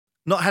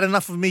Not had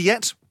enough of me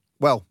yet?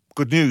 Well,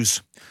 good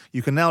news.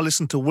 You can now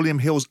listen to William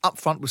Hill's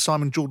Upfront with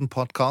Simon Jordan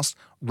podcast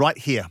right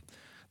here.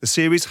 The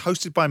series,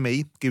 hosted by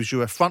me, gives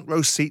you a front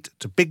row seat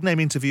to big-name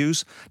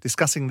interviews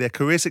discussing their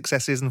career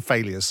successes and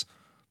failures.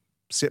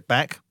 Sit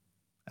back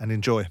and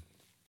enjoy.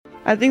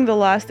 I think the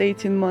last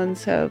 18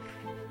 months have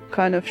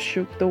kind of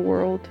shook the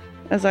world.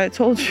 As I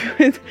told you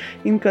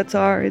in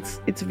Qatar,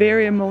 it's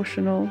very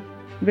emotional,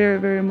 very,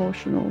 very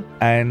emotional.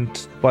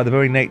 And by the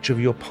very nature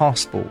of your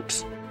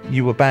passport,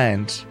 you were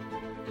banned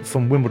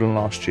from Wimbledon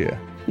last year.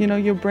 You know,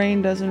 your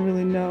brain doesn't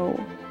really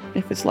know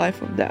if it's life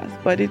or death,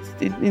 but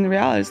in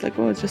reality, it's like,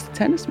 oh, it's just a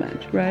tennis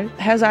match, right?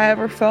 Has I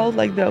ever felt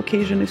like the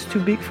occasion is too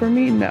big for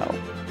me? No.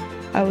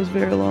 I was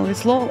very lonely.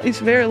 It's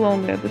very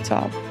lonely at the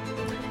top.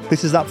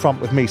 This is Upfront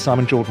with me,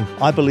 Simon Jordan.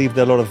 I believe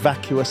there are a lot of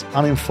vacuous,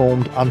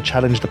 uninformed,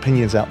 unchallenged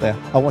opinions out there.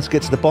 I want to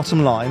get to the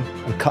bottom line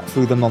and cut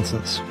through the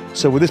nonsense.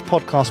 So with this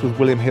podcast with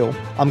William Hill,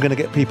 I'm going to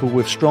get people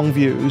with strong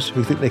views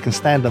who think they can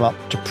stand them up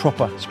to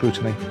proper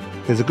scrutiny.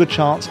 There's a good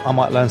chance I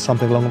might learn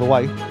something along the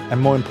way, and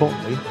more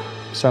importantly,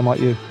 so might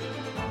you.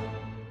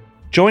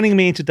 Joining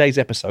me in today's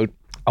episode,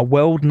 a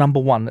world number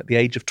one at the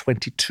age of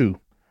 22,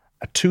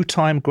 a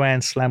two-time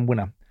Grand Slam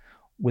winner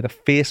with a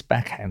fierce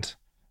backhand,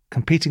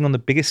 competing on the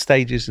biggest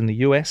stages in the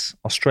US,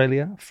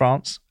 Australia,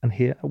 France, and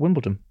here at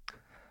Wimbledon.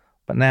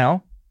 But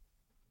now,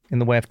 in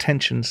the way of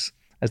tensions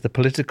as the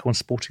political and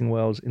sporting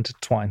worlds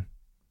intertwine.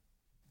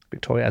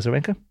 Victoria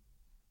Azarenka,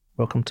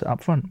 welcome to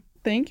Upfront.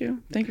 Thank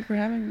you. Thank you for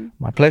having me.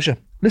 My pleasure.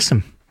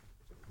 Listen,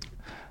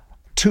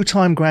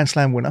 two-time Grand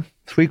Slam winner,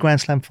 3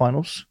 Grand Slam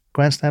finals,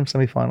 Grand Slam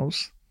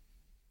semi-finals,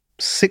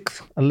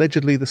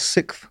 allegedly the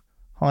sixth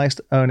highest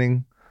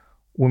earning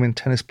women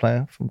tennis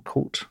player from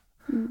court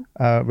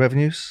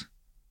revenues.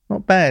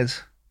 Not bad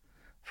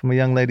from a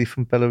young lady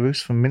from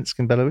Belarus, from Minsk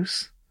in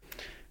Belarus.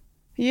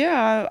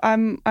 Yeah,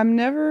 I'm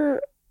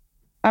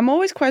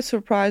always quite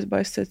surprised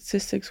by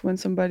statistics when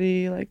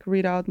somebody like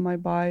read out my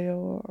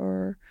bio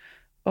or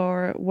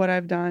what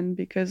I've done,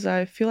 because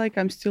I feel like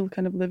I'm still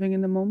kind of living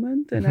in the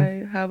moment and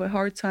I have a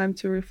hard time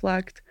to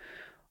reflect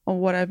on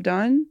what I've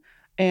done.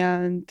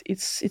 And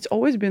it's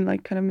always been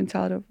like kind of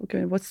mentality of,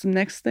 okay, what's the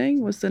next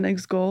thing? What's the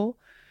next goal?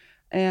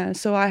 And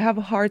so I have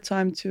a hard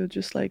time to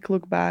just like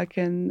look back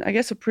and I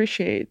guess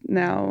appreciate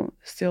now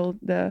still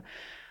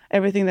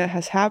everything that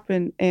has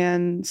happened,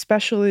 and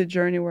especially the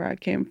journey where I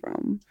came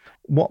from.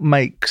 What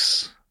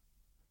makes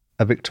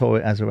a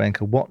Victoria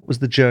Azarenka? What was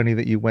the journey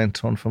that you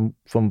went on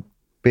from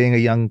being a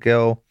young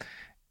girl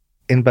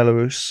in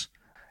Belarus,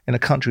 in a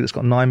country that's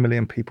got 9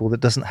 million people, that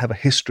doesn't have a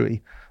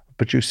history of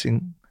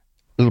producing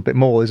a little bit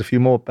more? There's a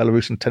few more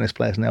Belarusian tennis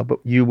players now, but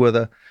you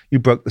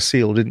broke the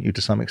seal, didn't you,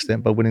 to some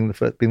extent, by being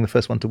the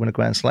first one to win a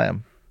Grand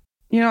Slam?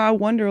 You know, I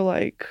wonder,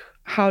 like,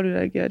 how did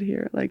I get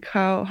here? Like,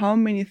 how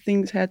many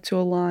things had to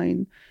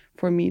align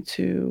for me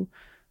to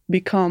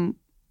become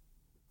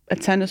a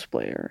tennis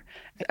player?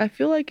 I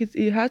feel like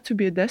it had to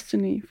be a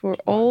destiny for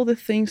all the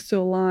things to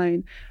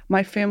align.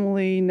 My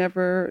family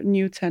never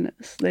knew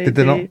tennis. They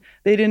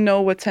didn't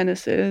know what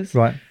tennis is.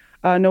 Right.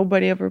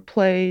 Nobody ever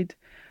played.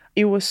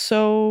 It was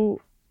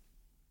so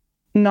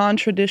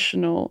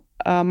non-traditional.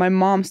 My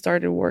mom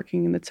started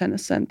working in the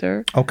tennis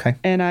center. Okay.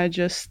 And I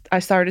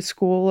started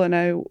school, and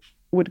I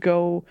would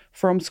go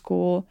from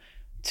school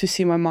to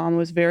see my mom. I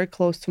was very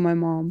close to my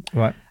mom.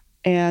 Right.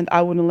 And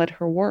I wouldn't let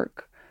her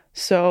work.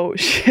 So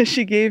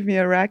she gave me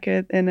a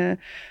racket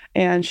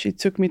and she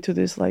took me to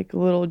this like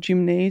little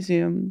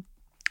gymnasium.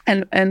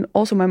 And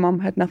also my mom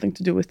had nothing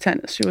to do with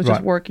tennis. She was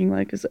just working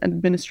like as an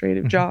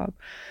administrative job.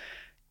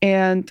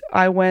 And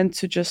I went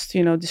to just,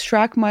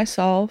 distract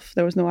myself.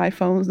 There was no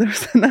iPhones. There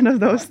was none of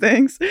those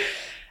things.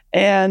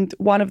 And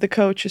one of the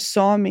coaches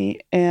saw me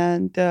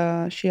and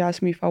she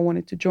asked me if I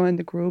wanted to join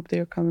the group. They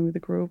were coming with the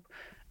group.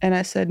 And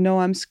I said,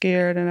 no, I'm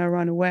scared. And I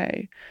ran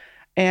away.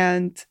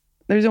 And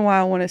the reason why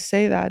I want to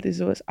say that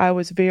is I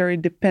was a very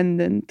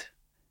dependent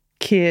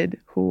kid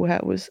who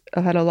had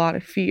a lot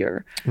of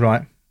fear.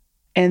 Right.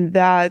 And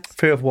that...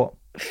 Fear of what?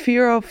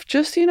 Fear of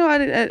just,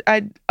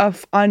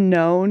 of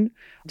unknown.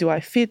 Do I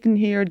fit in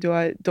here? Do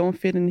I don't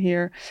fit in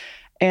here?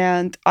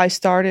 And I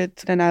started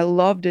and I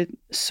loved it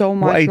so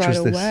much. What age right was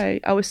away.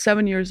 This? I was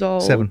 7 years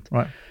old. 7,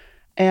 right.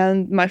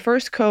 And my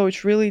first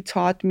coach really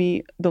taught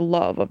me the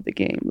love of the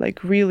game,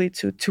 like really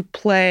to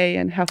play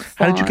and have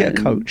fun. How did you get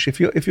a coach?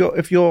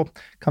 If you're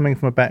coming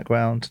from a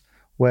background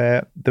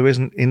where there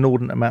isn't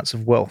inordinate amounts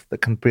of wealth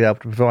that can be able to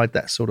provide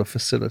that sort of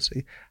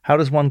facility, how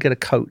does one get a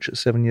coach at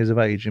 7 years of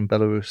age in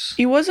Belarus?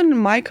 He wasn't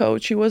my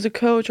coach. He was a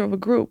coach of a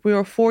group. We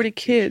were 40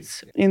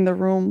 kids in the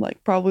room,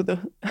 like probably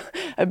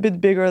a bit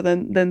bigger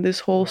than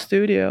this whole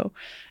studio.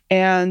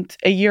 And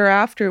a year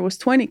after, it was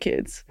 20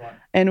 kids. Right.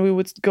 And we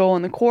would go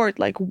on the court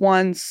like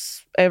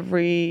once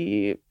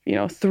every,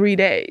 3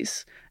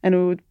 days. And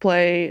we would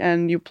play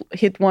and you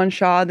hit one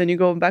shot, then you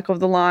go back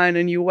of the line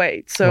and you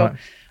wait. So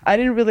I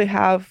didn't really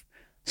have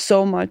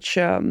so much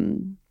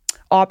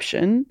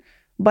option,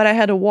 but I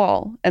had a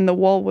wall, and the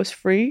wall was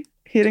free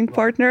hitting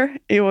partner.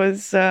 It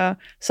was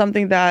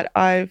something that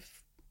I've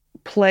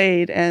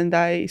played and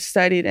I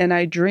studied and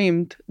I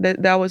dreamed.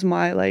 That was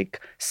my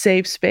like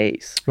safe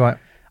space. Right.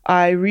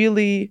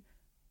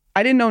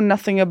 I didn't know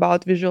nothing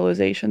about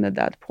visualization at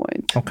that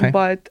point. Okay.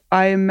 But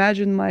I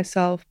imagined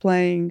myself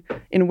playing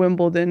in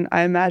Wimbledon.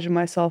 I imagined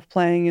myself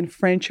playing in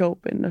French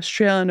Open,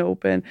 Australian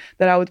Open,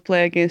 that I would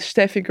play against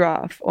Steffi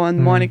Graf or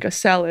Monica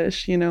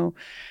Seles, you know.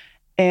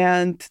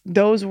 And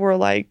those were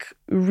like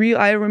real.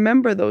 I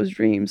remember those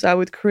dreams. I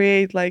would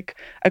create like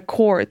a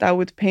court. I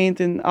would paint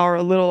in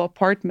our little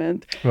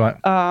apartment. Right.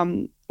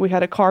 We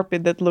had a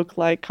carpet that looked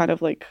like kind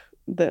of like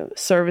the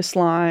service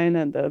line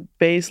and the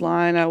base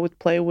line. I would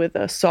play with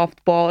a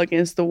softball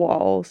against the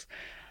walls.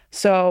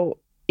 So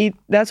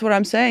that's what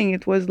I'm saying.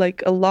 It was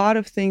like a lot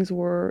of things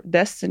were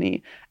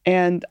destiny.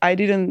 And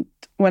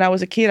when I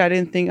was a kid, I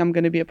didn't think I'm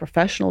going to be a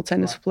professional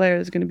tennis player.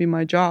 It's going to be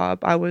my job.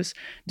 I was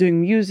doing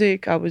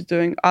music. I was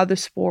doing other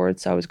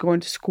sports. I was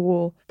going to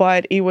school.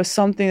 But it was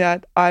something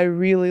that I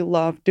really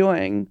loved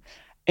doing.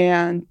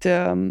 And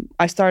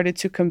I started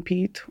to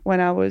compete when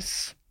I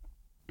was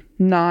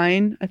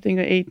 9, I think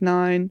 8,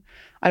 9.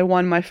 I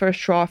won my first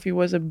trophy. It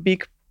was a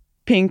big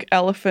pink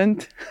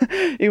elephant.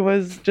 It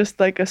was just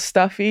like a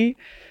stuffy.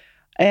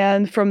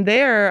 And from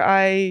there,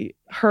 I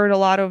heard a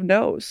lot of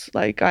no's.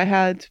 Like I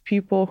had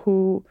people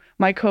who,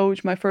 my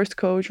first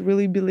coach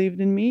really believed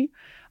in me.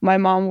 My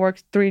mom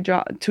worked 2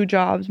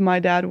 jobs. My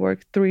dad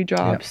worked 3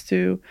 jobs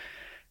to,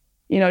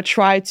 you know,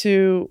 try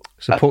to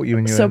support you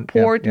in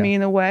your me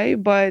in a way.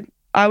 But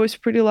I was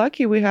pretty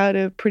lucky. We had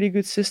a pretty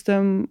good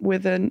system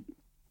with a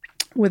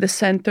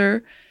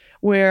center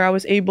where I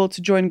was able to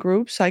join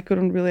groups. I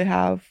couldn't really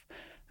have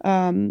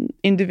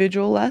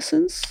individual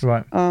lessons,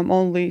 right?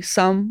 Only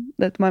some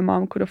that my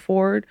mom could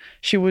afford.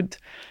 She would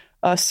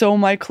sew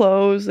my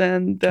clothes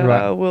and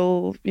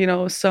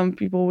some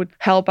people would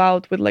help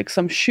out with like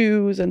some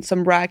shoes and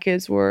some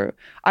rackets, where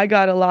I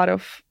got a lot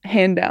of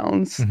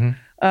hand-downs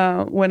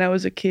when I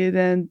was a kid.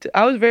 And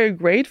I was very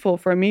grateful.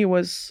 For me,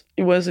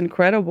 it was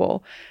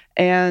incredible.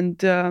 And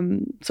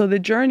so the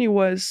journey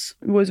was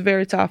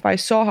very tough. I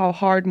saw how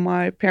hard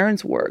my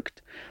parents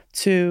worked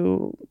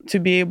to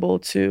be able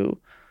to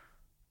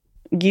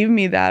give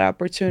me that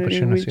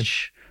opportunity.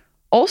 Which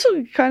also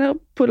kind of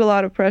put a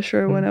lot of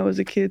pressure when I was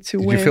a kid to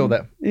win. Did you feel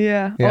that?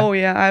 Yeah. Oh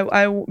yeah.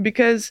 I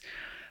because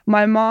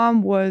my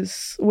mom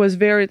was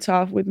very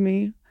tough with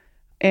me,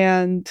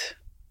 and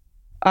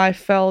I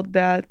felt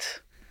that.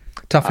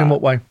 Tough in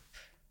what way?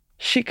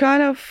 She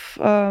kind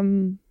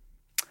of.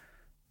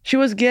 She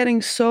was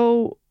getting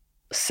so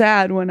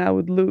sad when I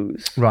would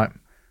lose. Right.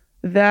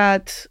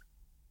 That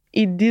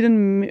I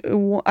didn't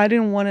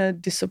want to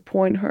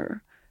disappoint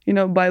her, you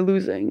know, by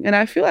losing. And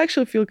I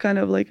actually feel kind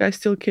of like I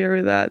still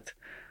carry that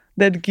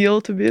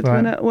guilt a bit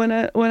when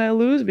I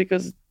lose,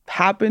 because it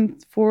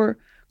happened for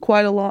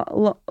quite a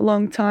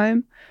long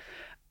time.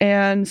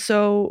 And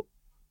so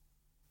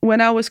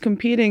when I was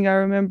competing, I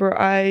remember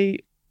I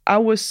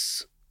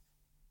was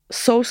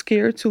so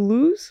scared to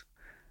lose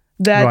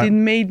that it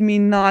made me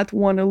not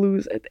want to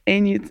lose at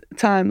any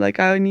time.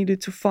 Like I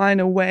needed to find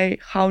a way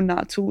how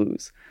not to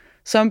lose.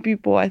 Some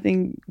people, I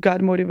think,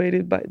 got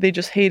motivated, but they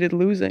just hated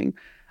losing.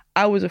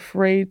 I was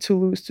afraid to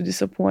lose, to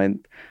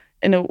disappoint,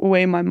 in a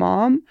way, my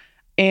mom.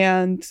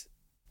 And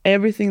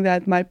everything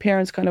that my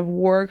parents kind of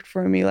worked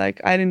for me, like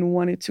I didn't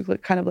want it to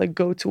kind of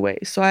go to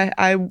waste. So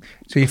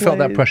So you felt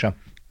that pressure?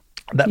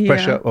 That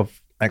pressure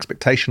of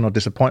expectation or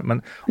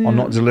disappointment or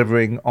not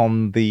delivering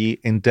on the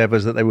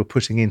endeavors that they were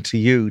putting into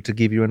you to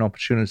give you an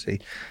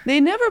opportunity? They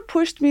never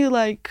pushed me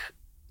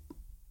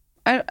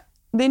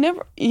they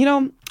never, you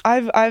know,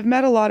 I've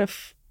met a lot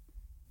of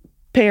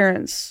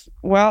parents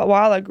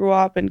while I grew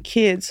up, and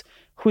kids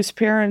whose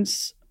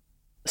parents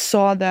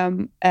saw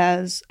them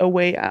as a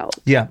way out.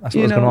 Yeah, that's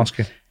what I was going to ask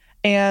you.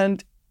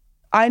 And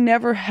I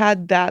never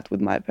had that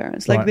with my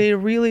parents. Like they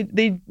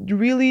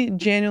really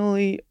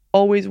genuinely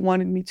always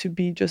wanted me to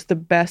be just the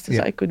best as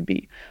I could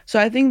be. So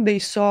I think they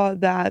saw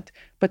that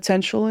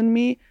potential in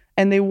me,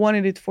 and they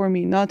wanted it for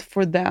me, not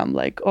for them.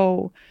 Like,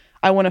 oh,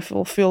 I want to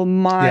fulfill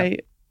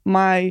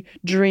my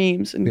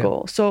dreams and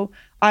goals. So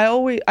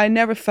I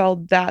never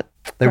felt that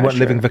pressure. They weren't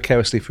living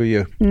vicariously for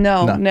you.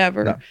 No,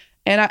 never. No.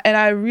 And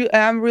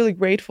I'm really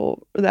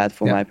grateful for that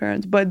for my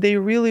parents. But they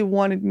really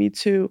wanted me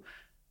to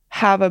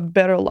have a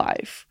better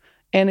life.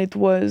 And it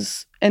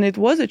was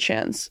a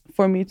chance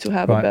for me to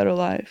have a better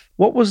life.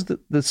 What was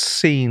the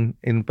scene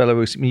in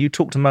Belarus? I mean, you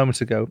talked a moment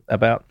ago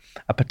about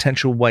a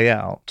potential way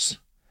out.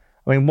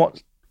 I mean,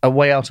 what a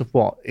way out of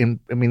what?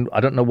 I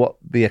don't know what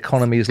the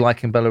economy is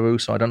like in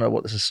Belarus, or I don't know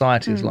what the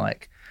society is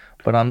like.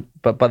 But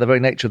by the very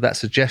nature of that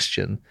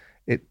suggestion,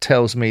 it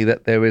tells me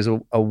that there is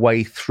a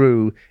way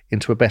through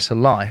into a better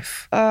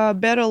life.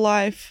 Better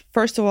life,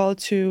 first of all,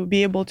 to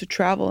be able to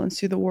travel and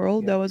see the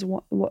world. That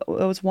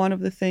was one of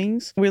the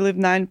things. We lived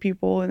 9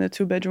 people in a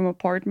 2-bedroom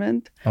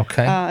apartment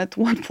at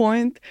one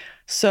point.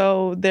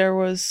 So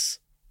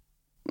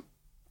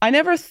I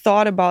never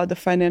thought about the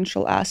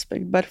financial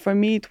aspect, but for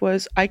me it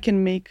was, I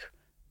can make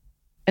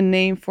a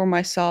name for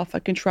myself. I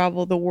can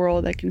travel the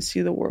world. I can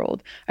see the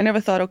world. I never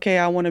thought, okay,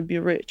 I want to be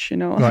rich,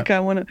 like I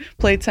want to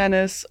play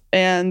tennis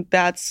and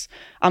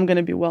I'm going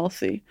to be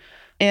wealthy.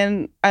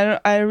 And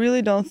I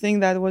really don't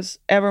think that was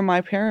ever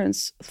my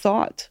parents'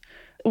 thought.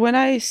 When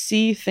I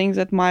see things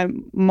that my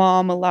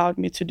mom allowed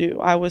me to do,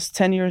 I was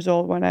 10 years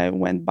old when I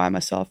went by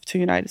myself to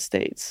United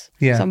States.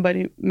 Yeah.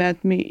 Somebody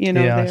met me, yeah,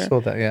 there. I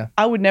saw that, yeah.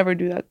 I would never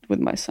do that with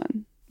my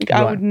son. Right.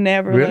 I would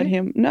never Really? let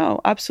him. No,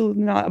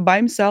 absolutely not. By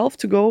himself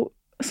to go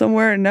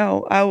somewhere,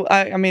 no.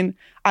 I mean,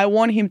 I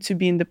want him to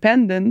be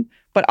independent,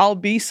 but I'll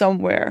be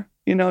somewhere,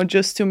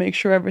 just to make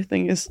sure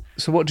everything is.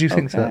 So what do you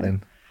think to that okay.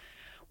 then?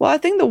 Well, I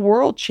think the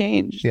world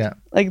changed. Yeah.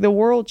 Like the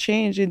world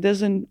changed. It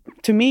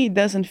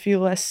doesn't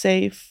feel as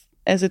safe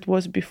as it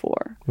was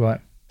before.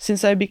 Right.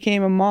 Since I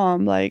became a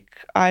mom,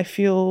 I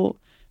feel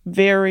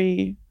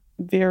very,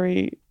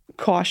 very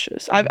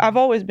cautious. I've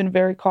always been a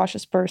very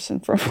cautious person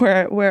from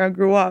where I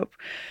grew up,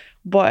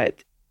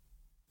 but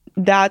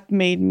that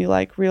made me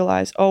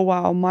realize, oh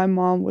wow, my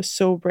mom was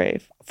so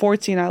brave.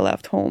 14, I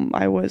left home.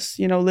 I was,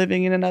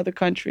 living in another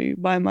country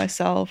by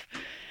myself.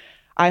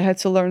 I had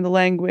to learn the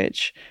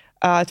language.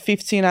 At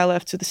 15, I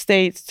left to the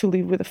States to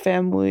live with a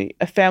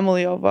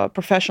family of a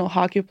professional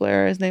hockey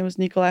player. His name was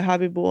Nikolai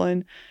Habibul,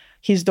 and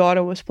his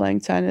daughter was playing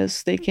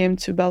tennis. They came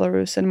to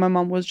Belarus, and my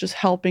mom was just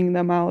helping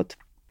them out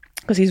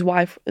because his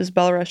wife is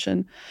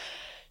Belarusian.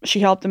 She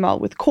helped them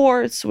out with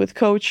courts, with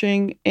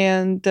coaching,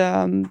 and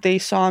they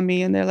saw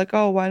me, and they're like,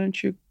 oh, why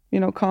don't you,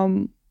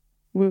 come?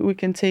 We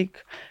can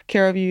take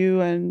care of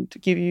you and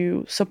give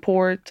you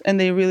support. And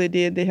they really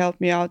did. They helped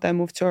me out. I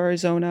moved to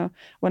Arizona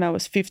when I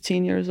was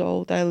 15 years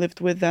old. I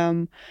lived with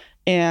them,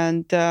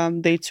 and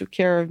they took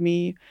care of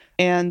me.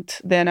 And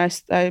then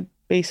I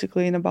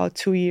basically, in about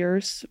 2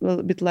 years, a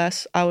little bit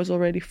less, I was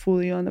already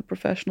fully on a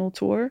professional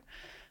tour.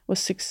 I was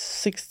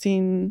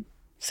 16,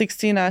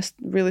 I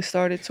really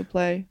started to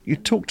play. You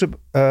talked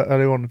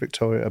earlier on,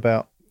 Victoria,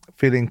 about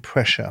feeling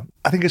pressure.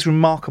 I think it's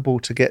remarkable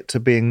to get to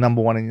being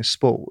number one in your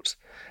sport.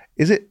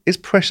 Is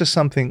pressure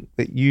something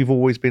that you've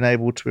always been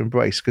able to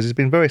embrace? Because there's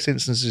been various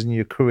instances in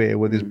your career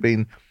where there's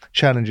been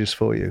challenges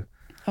for you.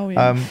 Oh,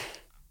 yeah.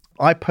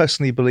 I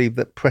personally believe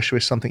that pressure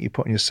is something you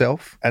put on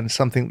yourself and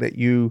something that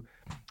you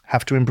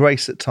have to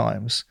embrace at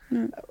times.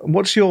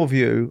 What's your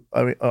view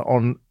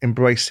on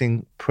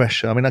embracing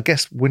pressure? I mean, I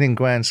guess winning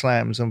Grand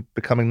Slams and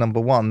becoming number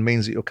one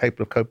means that you're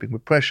capable of coping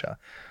with pressure.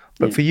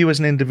 But for you as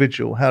an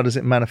individual, how does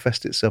it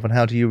manifest itself and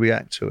how do you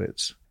react to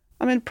it?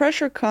 I mean,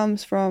 pressure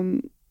comes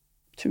from,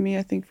 to me,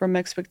 I think, from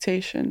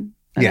expectation.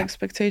 An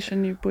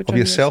expectation you put of on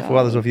yourself or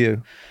others of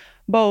you?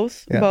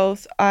 Both.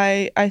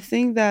 I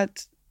think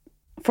that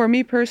for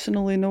me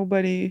personally,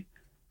 nobody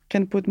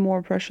can put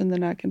more pressure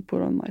than I can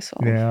put on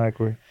myself. Yeah, I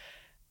agree.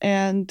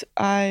 And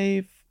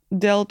I've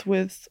dealt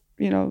with,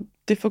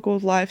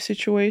 difficult life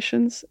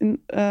situations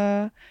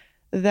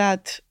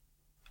that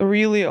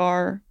really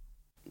are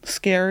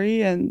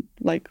scary and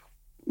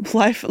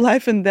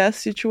life and death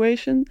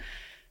situation.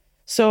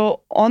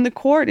 So on the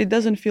court, it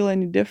doesn't feel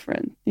any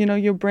different.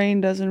 Your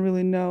brain doesn't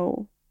really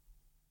know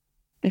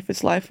if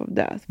it's life or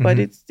death. But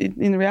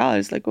in reality,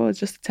 it's like, oh, it's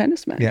just a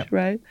tennis match,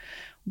 right?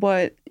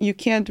 But you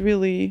can't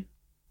really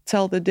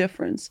tell the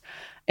difference.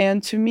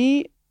 And to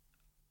me,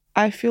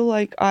 I feel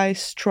like I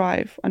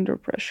strive under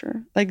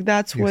pressure.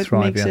 That's what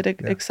makes it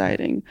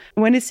exciting.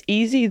 When it's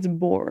easy, it's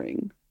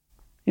boring.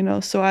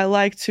 So I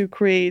like to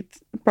create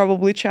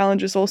probably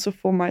challenges also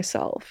for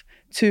myself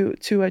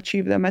to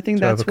achieve them. I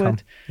think that's overcome.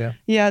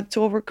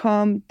 To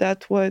overcome.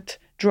 That's what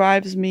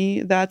drives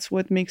me. That's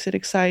what makes it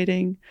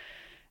exciting.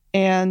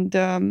 And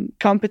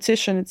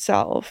competition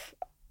itself,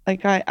 I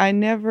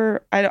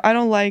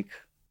don't like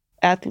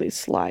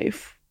athletes'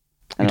 life.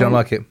 You don't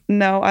like it?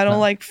 No, I don't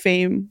like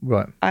fame.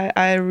 Right.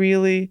 I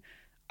really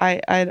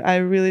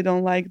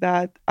don't like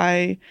that.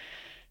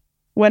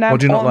 What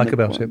do you not like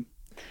about it?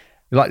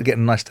 You like to get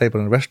a nice table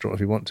in a restaurant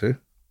if you want to.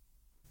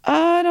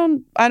 I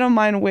don't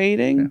mind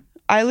waiting. Yeah.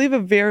 I live a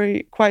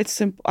very quite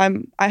simple.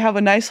 I have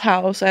a nice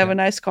house. I have a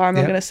nice car. I'm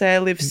not gonna say I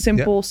live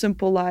simple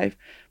life,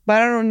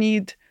 but I don't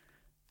need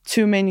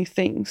too many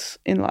things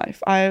in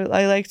life. I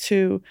like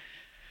to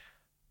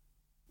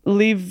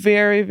live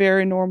very,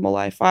 very normal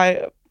life.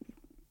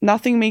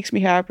 Nothing makes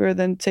me happier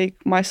than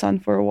take my son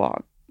for a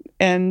walk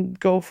and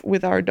go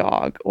with our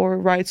dog or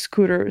ride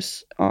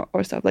scooters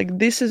or stuff.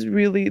 This is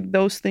really,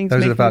 those things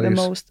make me the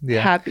most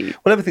happy.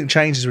 Well, everything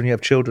changes when you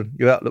have children.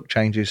 Your outlook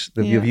changes.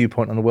 Your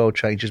viewpoint on the world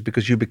changes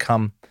because you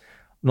become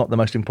not the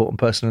most important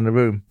person in the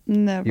room.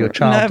 Never. Your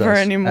child Never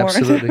does. anymore.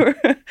 Absolutely.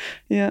 Never.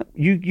 Yeah.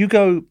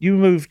 You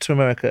moved to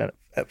America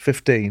at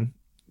 15.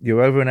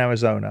 You're over in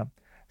Arizona.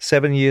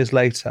 7 years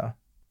later,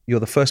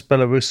 you're the first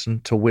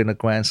Belarusian to win a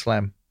Grand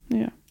Slam.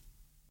 Yeah.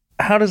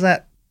 How does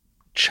that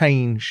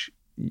change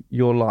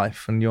your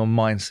life and your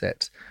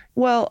mindset?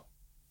 Well,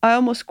 I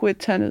almost quit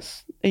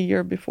tennis a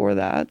year before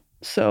that.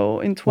 So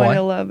in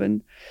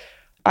 2011,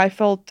 I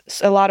felt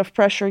a lot of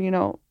pressure.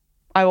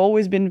 I've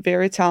always been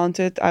very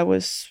talented. I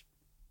was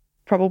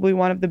probably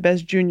one of the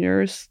best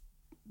juniors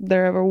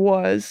there ever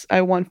was.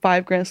 I won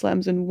 5 Grand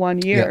Slams in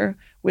 1 year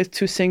with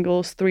 2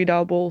 singles, 3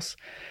 doubles.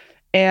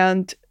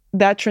 And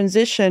that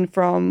transition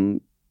from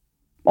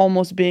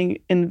almost being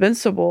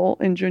invincible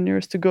in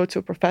juniors to go to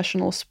a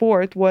professional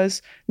sport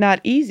was not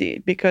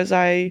easy, because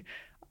I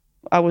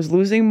was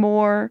losing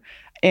more,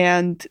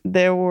 and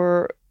there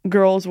were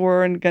girls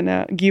weren't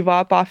gonna give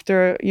up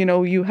after,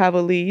 you have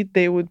a lead.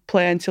 They would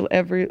play until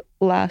every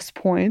last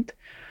point.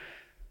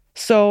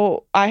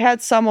 So I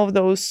had some of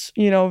those,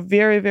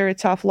 very, very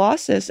tough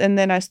losses. And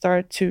then I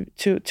started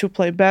to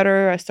play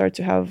better. I started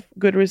to have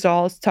good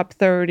results, top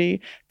 30,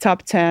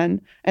 top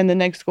 10. And the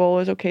next goal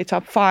was, okay,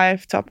 top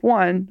 5, top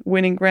 1,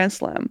 winning Grand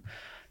Slam.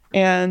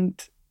 And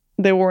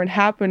they weren't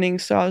happening.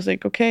 So I was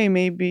like, okay,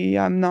 maybe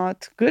I'm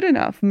not good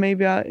enough.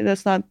 Maybe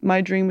my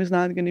dream is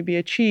not going to be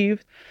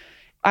achieved.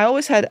 I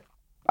always had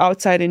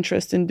outside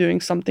interest in doing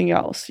something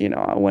else.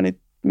 I wanted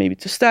maybe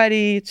to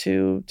study,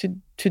 to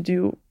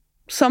do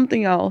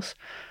something else.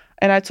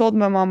 And I told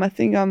my mom, I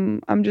think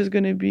I'm just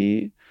gonna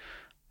be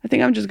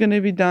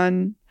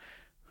done.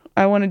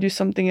 I want to do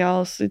something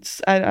else.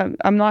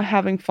 I'm not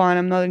having fun.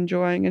 I'm not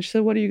enjoying. And she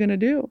said, what are you gonna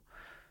do?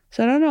 I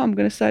said, I don't know, I'm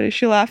gonna study.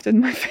 She laughed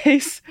in my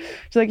face.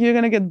 She's like, you're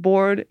gonna get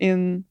bored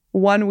in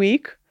 1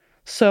 week.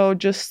 So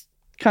just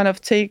kind of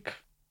take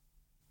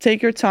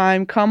your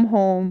time, come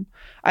home.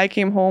 I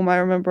came home. I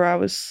remember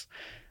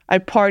I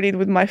partied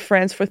with my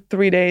friends for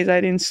 3 days. I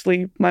didn't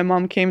sleep. My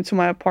mom came to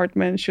my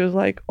apartment. She was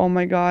like, oh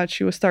my God,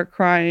 she would start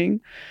crying.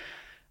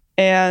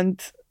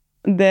 And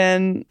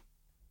then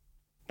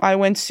I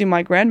went to see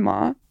my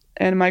grandma,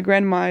 and my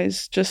grandma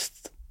is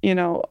just,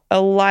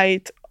 a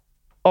light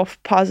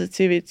of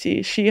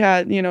positivity. She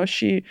had,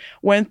 she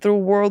went through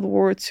World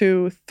War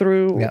II,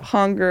 through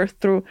hunger,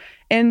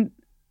 and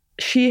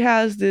she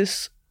has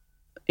this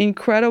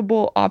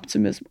incredible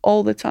optimism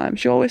all the time.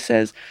 She always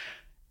says,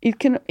 it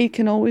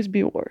can always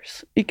be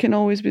worse. It can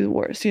always be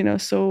worse,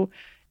 So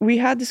we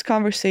had this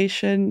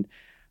conversation.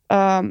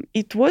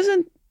 It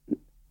wasn't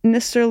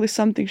necessarily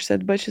something she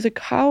said, but she's like,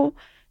 how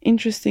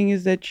interesting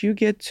is that you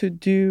get to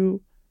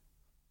do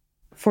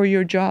for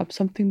your job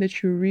something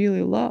that you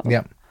really love.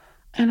 Yeah.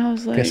 And I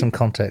was like, get some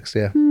context.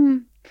 Yeah.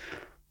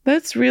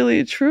 That's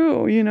really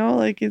true. It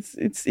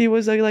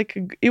was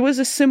it was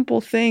a simple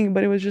thing,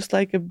 but it was just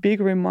like a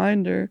big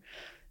reminder.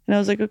 And I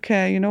was like,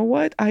 okay, you know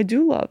what? I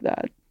do love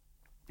that.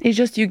 It's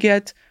just you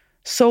get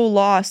so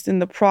lost in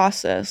the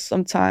process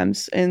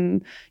sometimes,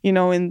 in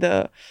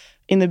the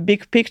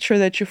big picture,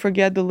 that you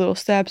forget the little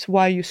steps,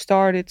 why you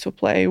started to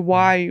play,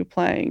 why are you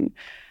playing.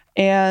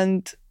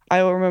 And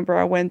I remember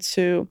I went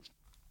to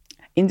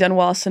Indian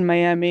Wells in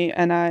Miami,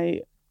 and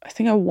I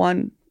think I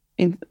won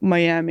in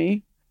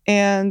Miami.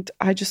 And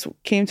I just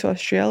came to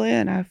Australia,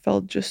 and I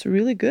felt just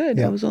really good.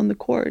 Yeah. I was on the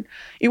court.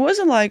 It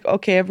wasn't like,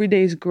 okay, every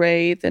day is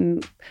great.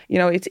 And,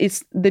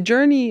 it's the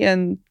journey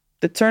and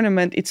the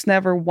tournament, it's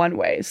never one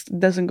way. It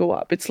doesn't go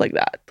up. It's like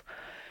that.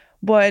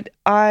 But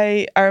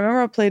I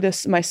remember I played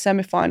my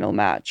semifinal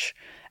match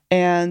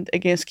and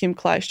against Kim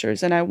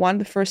Clijsters, and I won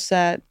the first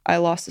set. I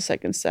lost the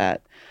second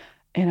set.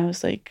 And I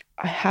was like,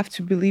 I have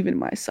to believe in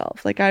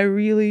myself. Like, I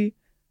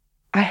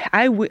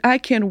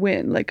can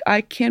win. Like,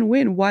 I can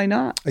win. Why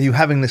not? Are you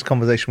having this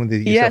conversation with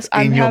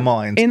yourself your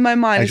mind? In my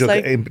mind, it's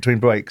like in between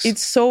breaks.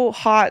 It's so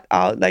hot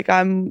out. Like,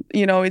 I'm,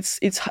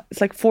 it's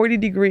like 40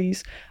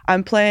 degrees.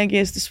 I'm playing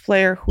against this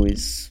player who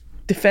is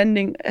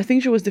defending. I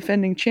think she was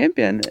defending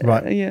champion.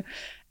 Right. Yeah,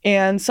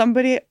 and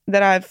somebody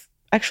that I've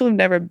actually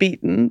never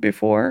beaten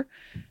before.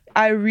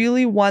 I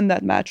really won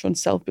that match on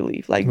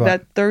self-belief. Like, right.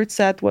 That third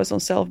set was on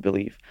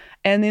self-belief.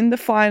 And in the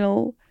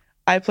final,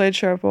 I played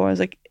Sharapova. I was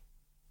like,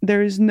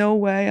 there is no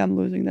way I'm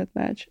losing that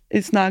match.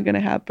 It's not going to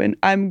happen.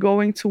 I'm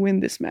going to win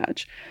this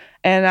match.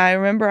 And I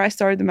remember I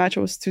started the match,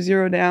 I was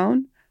 2-0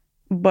 down,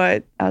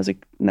 but I was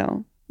like,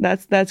 no,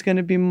 that's going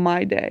to be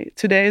my day.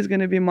 Today is going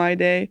to be my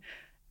day.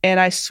 And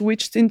I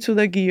switched into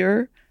the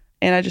gear,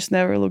 and I just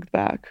never looked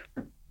back.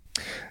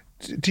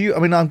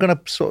 I'm going to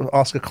sort of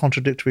ask a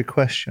contradictory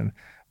question,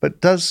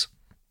 but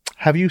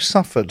have you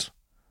suffered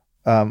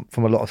from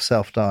a lot of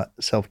self-doubt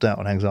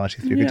and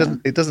anxiety through? Yeah.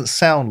 It doesn't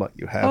sound like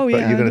you have, but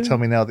you're going to tell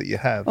me now that you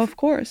have. Of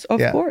course.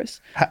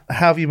 How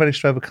have you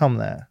managed to overcome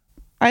that?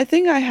 I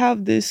think I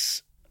have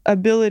this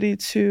ability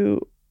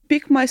to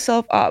pick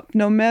myself up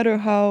no matter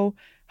how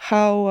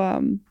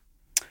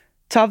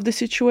tough the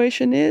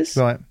situation is.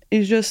 Right.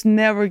 Is just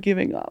never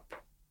giving up.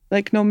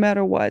 Like, no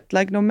matter what,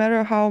 like, no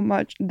matter how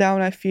much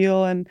down I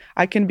feel, and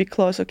I can be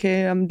close.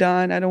 Okay, I'm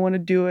done. I don't want to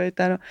do it.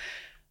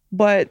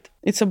 But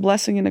it's a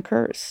blessing and a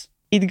curse.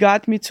 It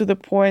got me to the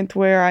point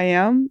where I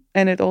am,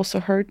 and it also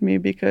hurt me,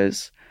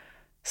 because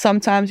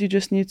sometimes you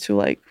just need to,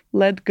 like,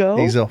 let go.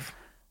 Ease off.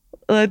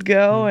 Let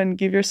go and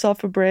give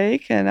yourself a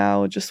break, and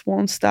I just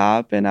won't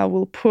stop, and I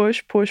will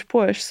push.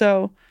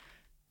 So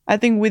I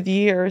think with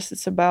years,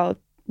 it's about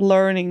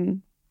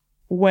learning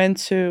when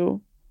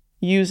to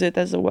use it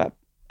as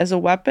a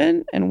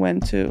weapon and when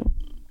to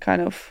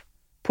kind of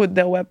put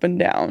the weapon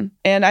down.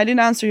 And I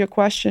didn't answer your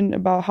question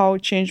about how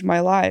it changed my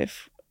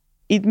life.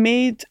 It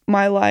made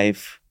my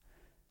life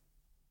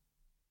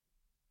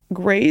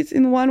great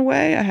in one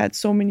way. I had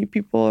so many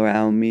people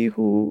around me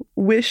who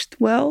wished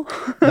well.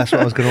 That's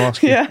what I was going to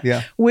ask you.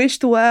 Yeah.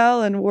 Wished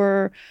well and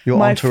were Your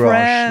my entourage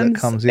friends.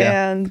 that comes,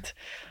 yeah. And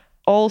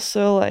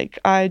also, like,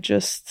 I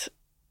just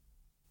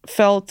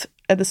felt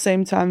at the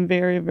same time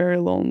very, very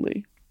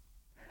lonely.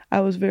 I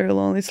was very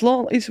lonely.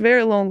 It's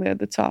very lonely at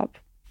the top.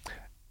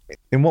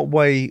 In what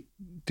way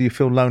do you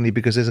feel lonely?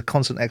 Because there's a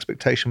constant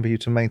expectation for you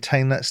to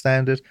maintain that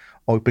standard,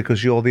 or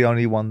because you're the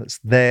only one that's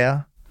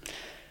there?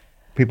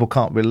 People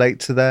can't relate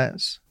to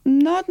that?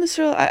 Not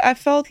necessarily. I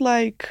felt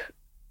like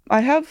I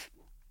have,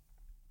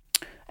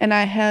 and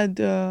I had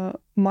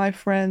my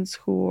friends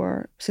who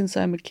are, since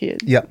I'm a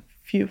kid, yeah,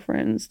 few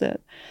friends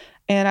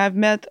and I've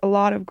met a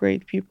lot of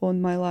great people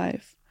in my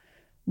life.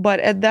 But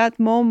at that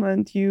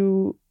moment,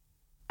 you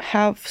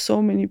have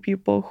so many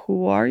people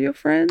who are your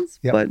friends,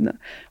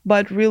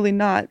 but really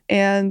not.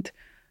 And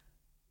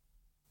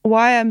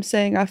why I'm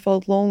saying I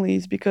felt lonely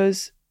is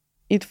because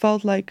it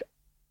felt like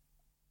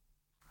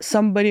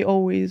somebody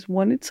always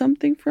wanted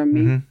something from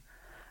me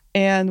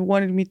and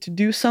wanted me to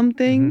do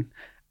something.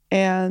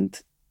 And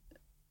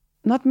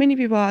not many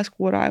people ask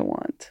what I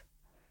want.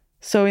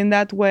 So in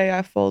that way,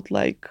 I felt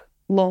like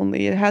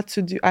lonely. I had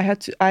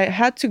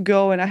to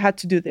go, and I had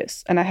to do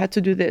this, and I had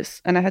to do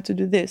this, and I had to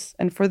do this,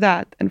 and for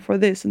that, and for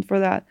this, and for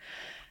that.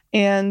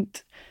 And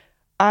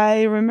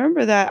I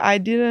remember that I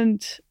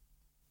didn't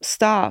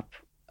stop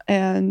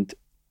and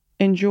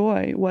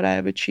enjoy what I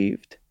have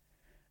achieved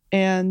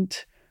and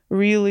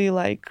really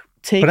like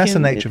take it. But that's the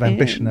nature of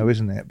ambition, though,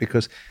 isn't it?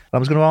 Because I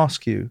was going to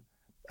ask you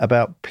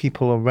about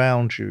people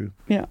around you.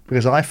 Yeah.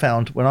 Because I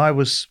found when I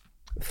was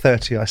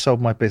 30, I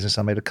sold my business.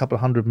 I made a couple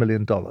of $100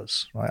 million,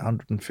 right?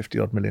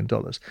 $150 odd million.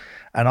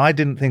 And I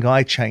didn't think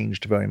I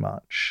changed very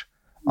much.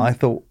 I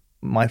thought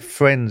my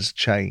friends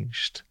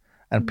changed,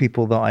 and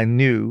people that I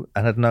knew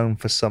and had known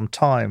for some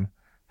time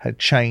had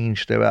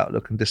changed their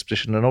outlook and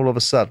disposition. And all of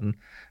a sudden,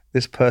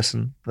 this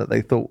person that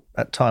they thought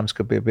at times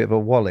could be a bit of a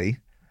wally,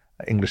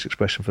 English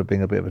expression for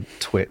being a bit of a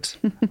twit,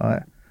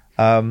 right?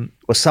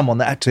 Was someone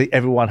that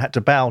everyone had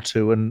to bow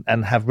to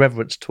and have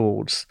reverence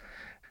towards.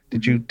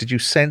 Did you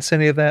sense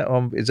any of that,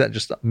 or is that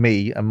just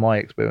me and my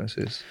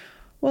experiences?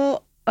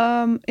 Well,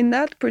 in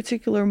that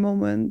particular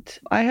moment,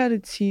 I had a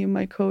team.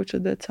 My coach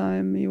at that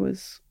time, he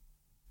was,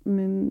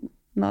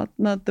 not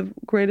the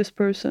greatest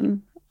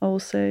person, I will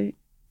say,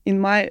 in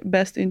my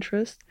best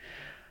interest.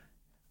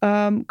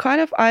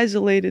 Kind of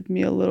isolated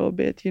me a little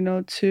bit,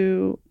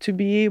 to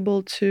be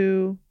able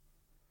to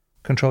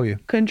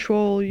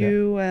control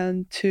you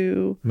and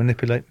to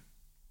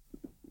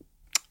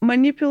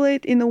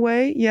manipulate in a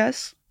way,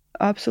 yes.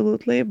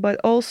 Absolutely, but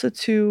also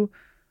to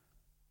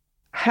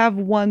have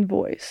one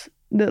voice.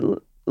 The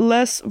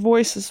less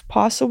voices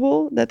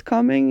possible that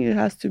coming, it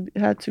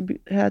had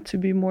to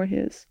be more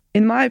his.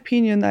 In my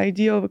opinion, the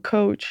idea of a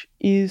coach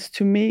is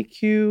to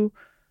make you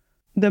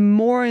the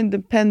more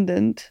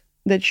independent,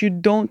 that you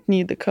don't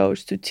need the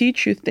coach to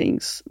teach you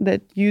things,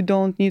 that you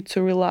don't need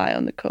to rely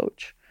on the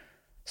coach.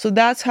 So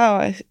that's how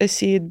I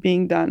see it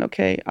being done.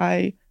 Okay,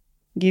 I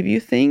give you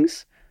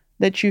things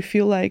that you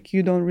feel like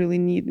you don't really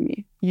need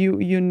me.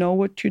 You know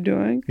what you're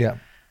doing. Yeah.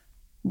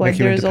 But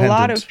there's a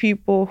lot of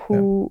people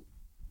who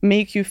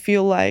make you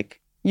feel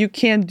like you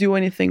can't do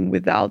anything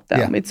without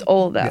them. Yeah. It's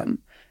all them.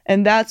 Yeah.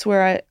 And that's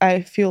where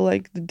I feel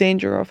like the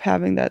danger of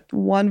having that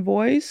one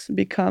voice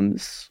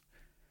becomes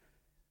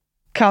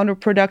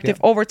counterproductive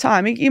over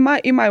time. It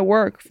might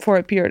work for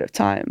a period of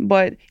time,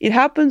 but it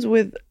happens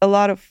with a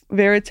lot of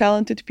very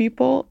talented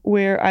people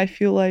where I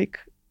feel like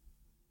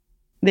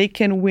they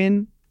can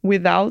win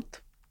without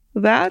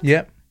that.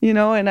 Yeah.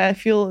 And I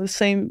feel the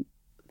same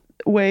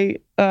way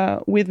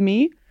with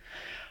me.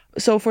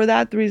 So for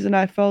that reason,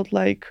 I felt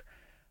like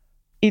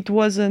it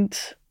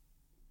wasn't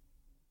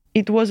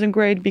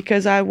great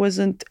because I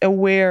wasn't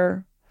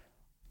aware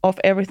of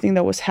everything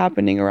that was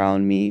happening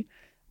around me.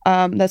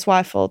 That's why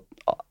I felt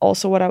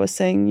also what I was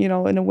saying, in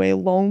a way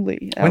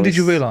lonely. When did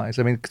you realize,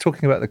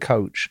 talking about the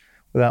coach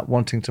without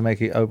wanting to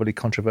make it overly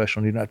controversial,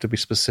 and you don't have to be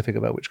specific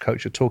about which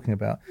coach you're talking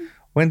about.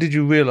 When did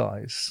you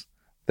realize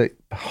that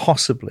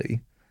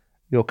possibly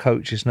your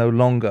coach is no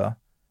longer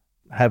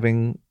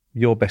having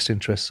your best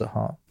interests at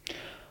heart?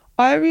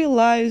 I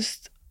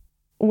realized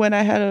when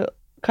I had a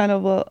kind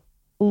of a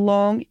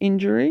long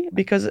injury,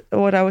 because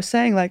what I was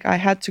saying, like I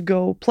had to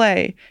go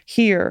play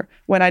here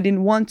when I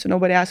didn't want to.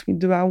 Nobody asked me,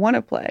 do I want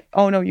to play?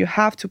 Oh no, you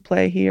have to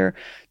play here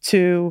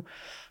to,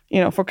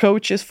 for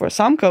coaches, for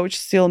some coaches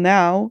still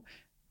now,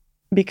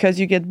 because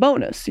you get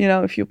bonus,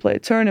 if you play a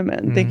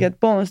tournament, they get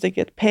bonus, they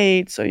get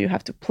paid. So you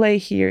have to play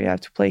here, you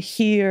have to play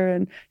here.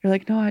 And you're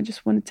like, no, I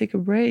just want to take a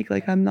break.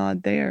 Like I'm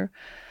not there.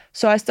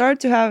 So I started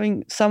to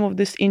having some of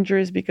these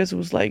injuries because it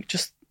was like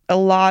just a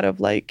lot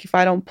of like, if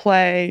I don't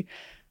play,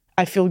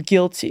 I feel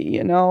guilty,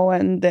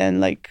 and then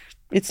like,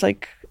 it's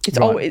right.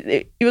 Always,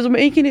 it was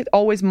making it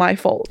always my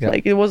fault. Yeah.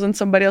 Like it wasn't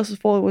somebody else's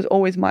fault. It was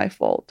always my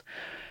fault.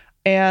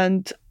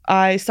 And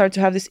I started to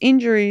have these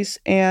injuries,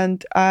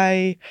 and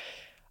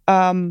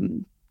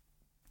then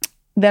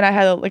I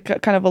had a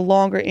kind of a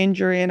longer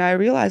injury, and I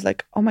realized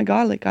like, oh my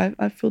God, like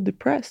I feel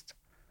depressed.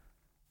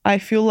 I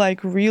feel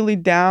like really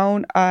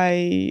down.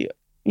 I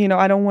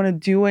don't want to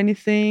do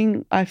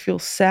anything. I feel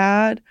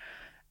sad.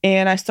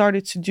 And I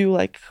started to do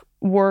like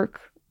work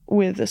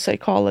with a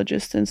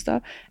psychologist and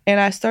stuff. And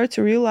I started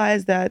to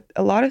realize that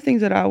a lot of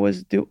things that I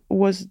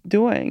was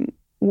doing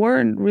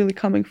weren't really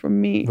coming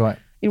from me. Right.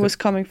 It was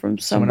coming from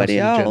somebody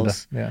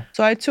else. Yeah.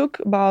 So I took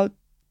about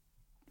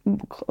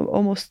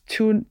almost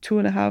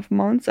 2.5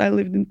 months. I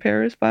lived in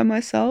Paris by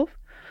myself.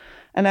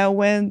 And I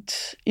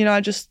went,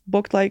 I just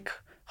booked like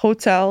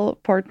hotel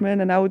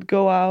apartment, and I would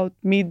go out,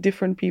 meet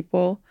different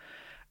people.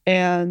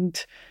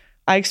 And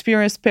I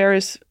experienced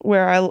Paris,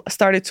 where I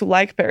started to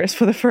like Paris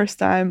for the first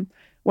time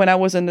when I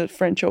was in the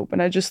French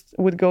Open. I just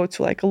would go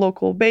to like a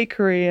local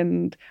bakery,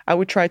 and I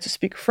would try to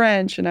speak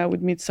French, and I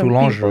would meet some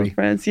people,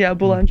 friends. Yeah,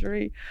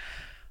 boulangerie.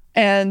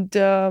 And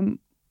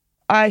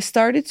I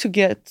started to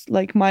get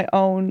like my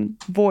own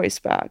voice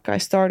back. I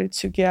started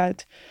to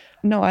get,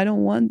 no, I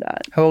don't want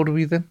that. How old were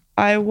you then?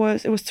 It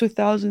was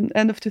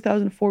end of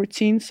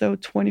 2014, so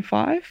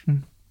 25.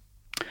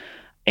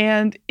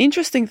 And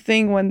interesting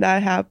thing when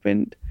that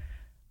happened,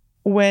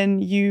 when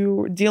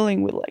you're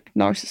dealing with like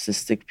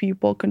narcissistic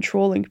people,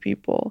 controlling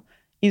people,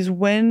 is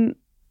when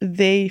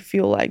they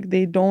feel like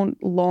they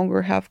don't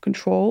longer have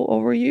control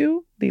over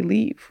you, they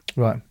leave.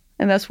 Right.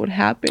 And that's what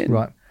happened.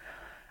 Right.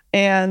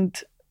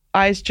 And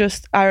I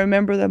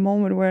remember that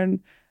moment when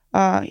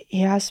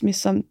he asked me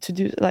to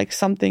do like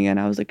something, and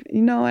I was like,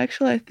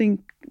 actually, I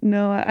think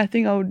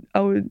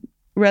I would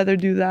rather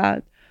do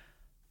that.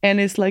 And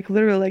it's like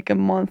literally like a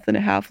month and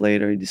a half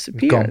later, he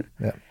disappeared. Gone.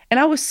 Yeah. And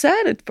I was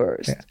sad at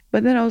first,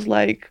 but then I was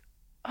like,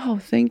 oh,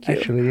 thank you.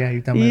 Actually, yeah,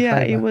 you've done me a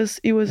favor.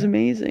 It was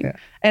amazing. Yeah.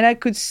 And I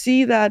could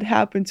see that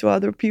happen to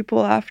other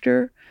people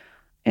after.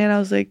 And I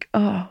was like,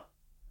 oh,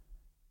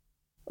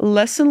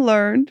 lesson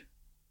learned.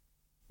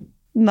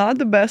 Not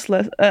the best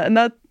lesson,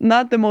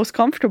 not the most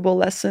comfortable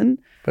lesson,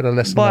 but a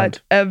lesson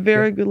learned. A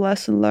very good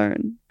lesson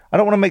learned. I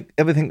don't want to make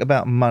everything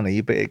about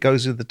money, but it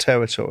goes with the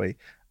territory.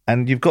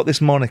 And you've got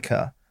this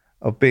moniker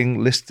of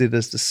being listed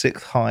as the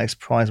 6th highest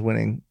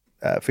prize-winning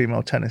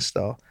female tennis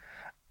star,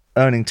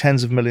 earning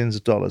tens of millions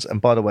of dollars.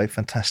 And by the way,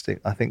 fantastic.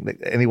 I think that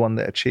anyone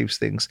that achieves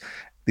things,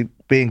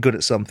 being good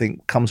at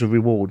something comes with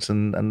rewards,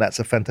 and that's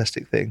a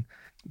fantastic thing.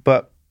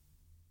 But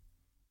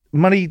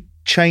money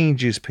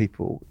changes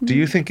people. Do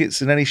you think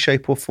it's in any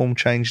shape or form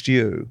changed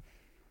you?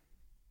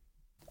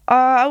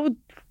 I would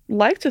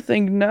like to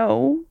think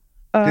no.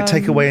 Did it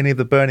take away any of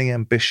the burning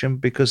ambition?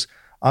 Because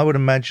I would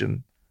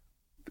imagine,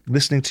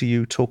 listening to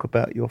you talk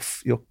about your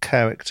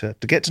character,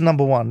 to get to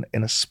number one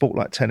in a sport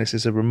like tennis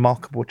is a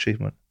remarkable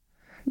achievement.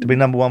 To be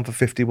number one for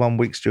 51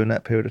 weeks during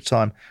that period of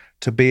time,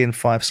 to be in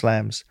 5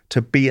 slams,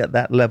 to be at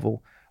that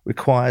level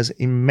requires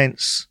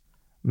immense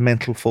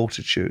mental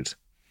fortitude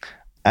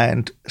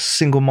and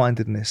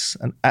single-mindedness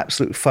and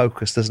absolute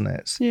focus, doesn't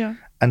it? Yeah.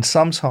 And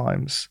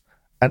sometimes,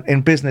 and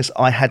in business,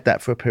 I had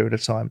that for a period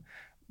of time,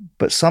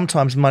 but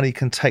sometimes money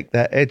can take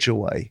that edge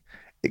away.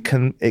 It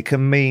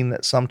can mean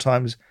that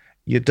sometimes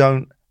you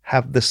don't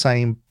have the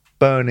same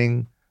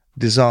burning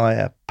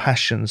desire,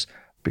 passions,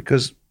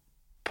 because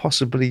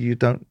possibly you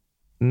don't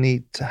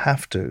need to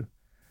have to.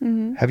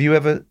 Mm-hmm. Have you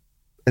ever,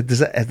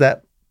 has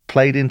that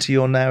played into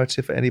your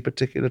narrative at any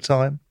particular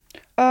time?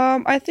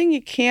 I think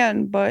it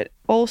can, but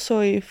also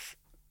if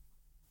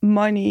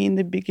money in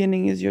the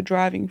beginning is your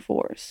driving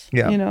force,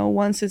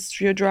 once it's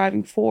your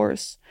driving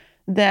force,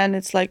 then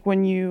it's like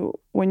when you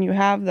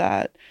have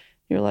that,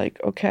 you're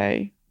like,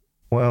 okay,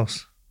 what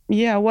else?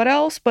 Yeah, what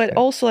else? But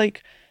also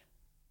like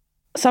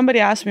somebody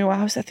asked me when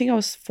I was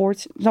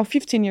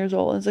 15 years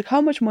old. It's like,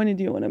 how much money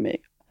do you want to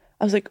make?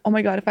 I was like, oh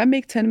my God, if I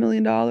make $10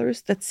 million,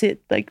 that's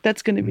it. Like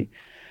that's going to be.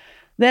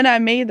 Then I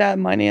made that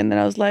money, and then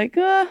I was like,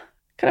 kind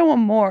of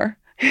want more.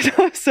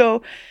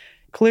 So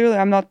clearly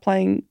I'm not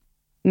playing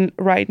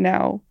right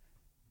now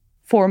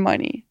for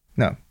money.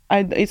 No.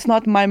 It's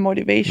not my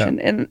motivation.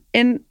 No.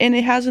 And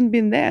it hasn't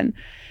been then.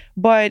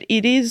 But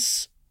it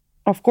is,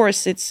 of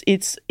course,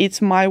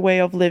 it's my way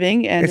of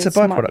living, and it's a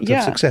byproduct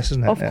of success,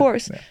 isn't it? Of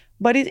course. Yeah.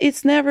 But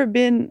that's never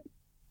been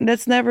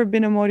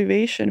a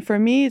motivation. For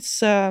me,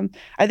 it's I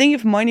think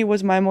if money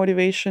was my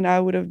motivation, I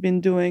would have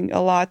been doing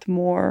a lot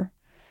more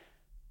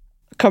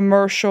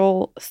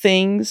commercial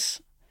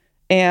things,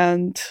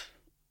 and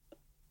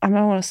I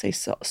don't want to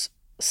say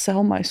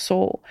sell my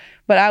soul,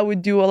 but I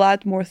would do a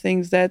lot more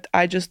things that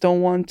I just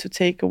don't want to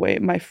take away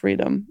my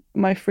freedom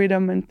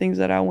and things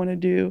that I want to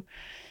do.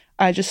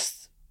 I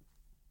just,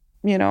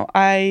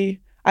 I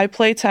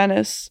play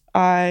tennis.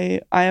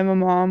 I am a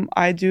mom.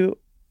 I do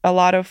a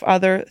lot of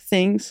other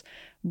things,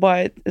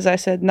 but as I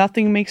said,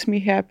 nothing makes me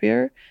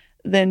happier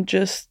than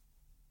just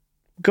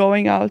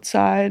going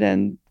outside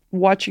and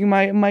watching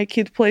my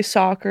kid play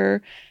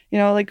soccer,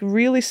 like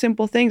really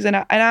simple things. And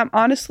I'm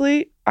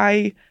honestly,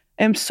 I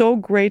am so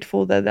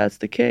grateful that that's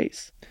the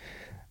case.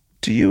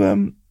 Do you,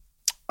 I'm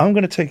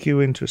going to take you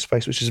into a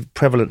space which is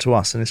prevalent to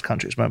us in this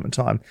country at this moment in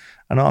time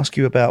and ask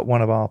you about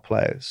one of our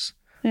players.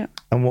 Yeah.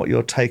 And what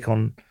your take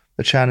on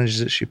the challenges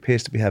that she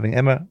appears to be having.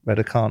 Emma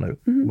Raducanu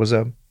was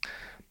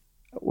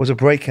was a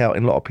breakout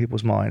in a lot of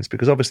people's minds,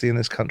 because obviously in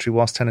this country,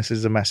 whilst tennis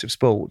is a massive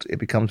sport, it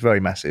becomes very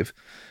massive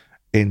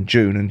in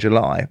June and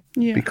July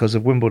because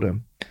of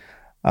Wimbledon.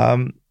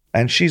 And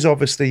she's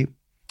obviously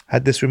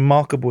had this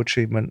remarkable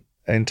achievement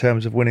in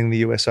terms of winning the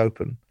US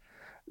Open.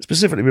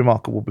 Specifically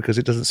remarkable because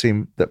it doesn't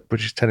seem that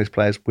British tennis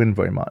players win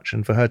very much.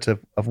 And for her to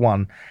have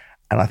won,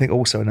 and I think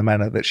also in the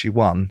manner that she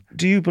won,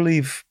 do you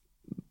believe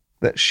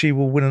that she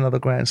will win another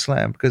Grand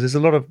Slam? Because there's a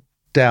lot of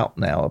doubt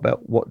now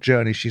about what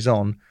journey she's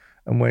on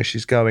and where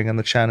she's going and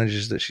the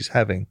challenges that she's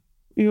having.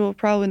 You will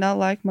probably not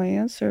like my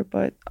answer,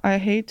 but I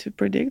hate to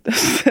predict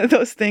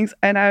those things.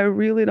 And I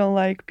really don't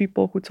like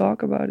people who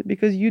talk about it,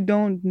 because you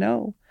don't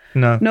know.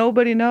 No.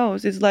 Nobody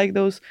knows. It's like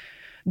those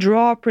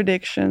draw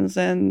predictions.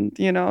 And,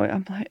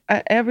 I'm like,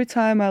 every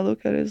time I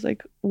look at it, it's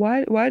like,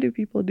 why do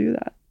people do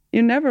that?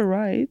 You're never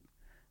right.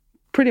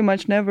 Pretty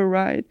much never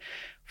right.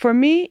 For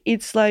me,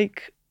 it's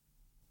like,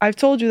 I've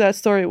told you that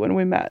story when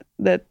we met,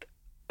 that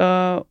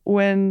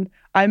when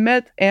I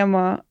met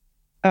Emma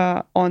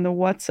on the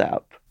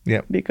WhatsApp,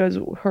 because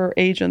her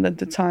agent at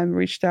the time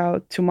reached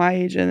out to my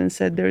agent and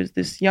said, there's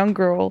this young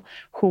girl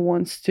who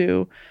wanted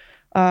to,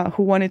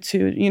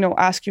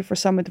 ask you for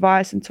some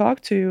advice and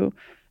talk to you.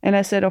 And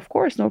I said, of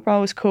course, no problem.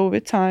 It was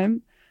COVID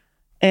time.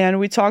 And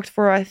we talked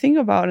for, I think,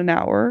 about an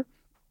hour.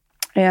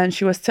 And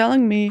she was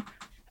telling me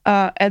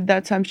at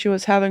that time she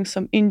was having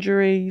some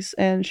injuries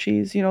and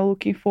she's,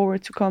 looking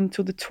forward to come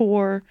to the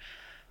tour.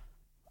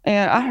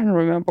 And I don't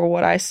remember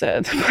what I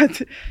said,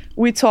 but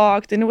we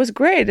talked and it was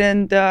great.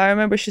 And I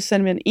remember she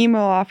sent me an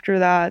email after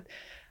that.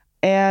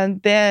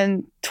 And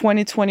then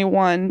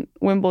 2021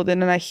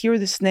 Wimbledon, and I hear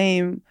this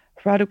name,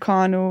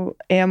 Raducanu,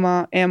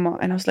 Emma. And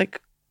I was like,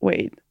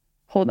 wait,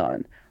 hold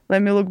on.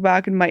 Let me look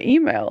back in my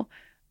email.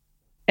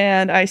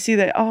 And I see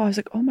that, I was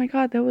like, oh my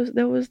God, that was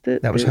her.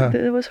 That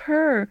was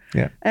her.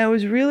 Yeah. And it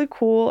was really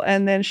cool.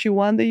 And then she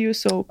won the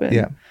US Open.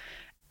 Yeah.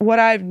 What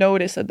I've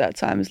noticed at that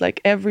time is like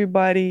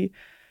everybody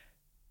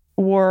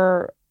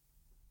were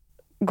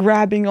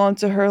grabbing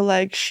onto her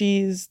like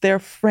she's their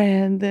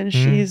friend and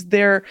she's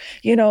their,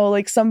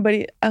 like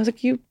somebody. I was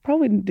like, you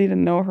probably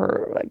didn't know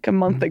her like a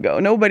month ago.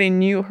 Nobody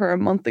knew her a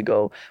month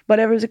ago. But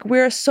everyone's like,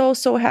 we're so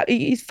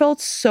happy. It felt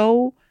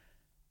so,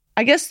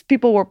 I guess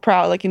people were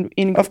proud. Like in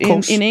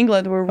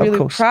England, we're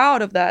really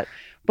proud of that.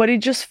 But it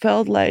just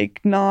felt like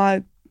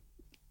not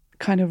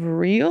kind of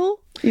real,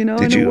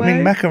 Did you? I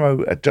mean,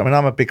 McEnroe,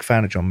 I'm a big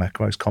fan of John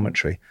McEnroe's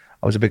commentary.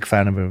 I was a big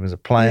fan of him as a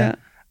player. Yeah.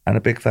 And a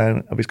big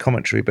fan of his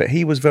commentary, but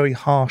he was very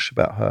harsh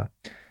about her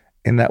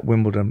in that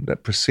Wimbledon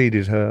that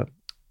preceded her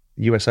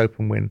US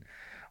Open win,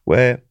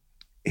 where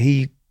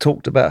he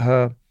talked about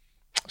her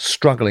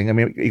struggling. I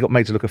mean, he got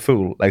made to look a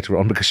fool later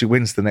on because she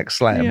wins the next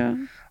slam. Yeah.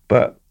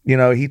 But,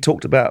 he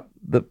talked about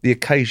the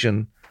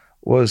occasion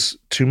was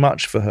too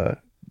much for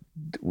her.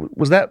 Do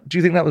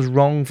you think that was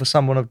wrong for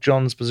someone of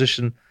John's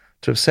position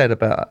to have said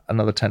about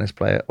another tennis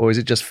player, or is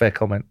it just fair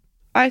comment?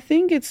 I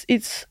think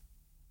it's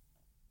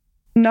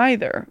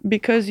neither,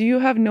 because you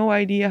have no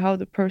idea how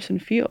the person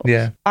feels.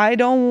 Yeah. I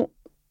don't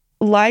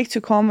like to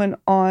comment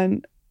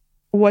on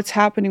what's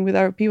happening with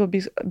other people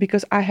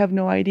because I have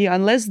no idea.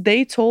 Unless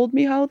they told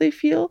me how they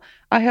feel,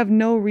 I have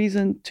no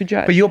reason to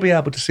judge. But you'll be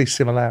able to see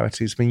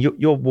similarities. I mean,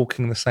 you're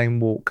walking the same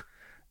walk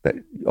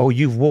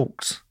you've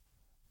walked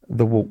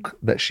the walk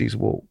that she's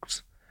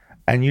walked.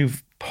 And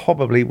you've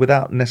probably,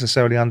 without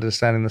necessarily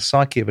understanding the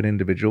psyche of an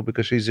individual,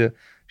 because she's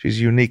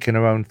unique in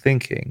her own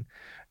thinking,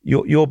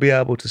 you'll be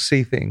able to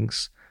see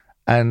things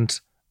and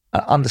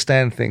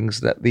understand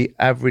things that the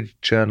average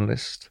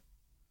journalist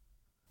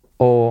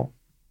or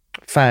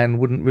fan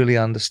wouldn't really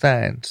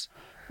understand.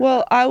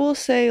 Well, I will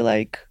say,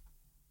 like,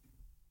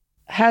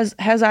 has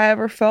I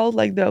ever felt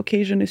like the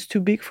occasion is too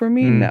big for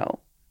me? No,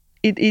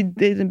 it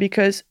didn't,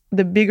 because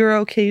the bigger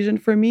occasion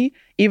for me,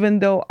 even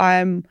though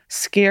I'm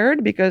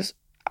scared, because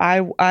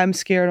I'm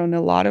scared on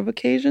a lot of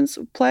occasions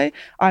of play,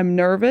 I'm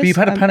nervous. But you've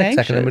had a panic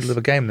anxious. attack in the middle of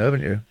a game, though,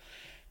 haven't you?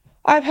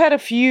 I've had a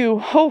few.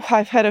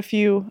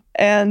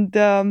 And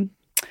the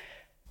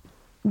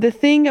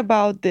thing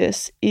about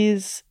this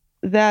is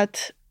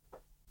that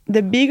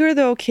the bigger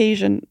the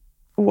occasion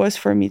was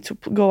for me to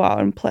go out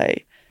and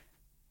play,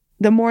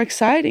 the more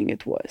exciting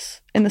it was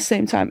in the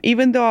same time,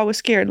 even though I was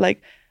scared.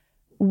 Like,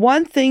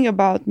 one thing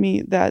about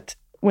me that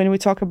when we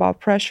talk about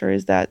pressure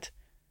is that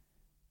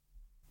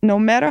no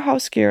matter how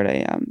scared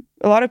I am,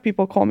 a lot of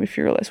people call me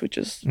fearless, which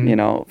is,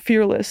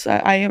 fearless.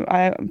 I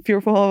am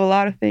fearful of a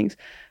lot of things.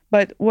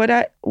 But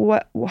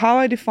how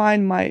I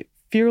define my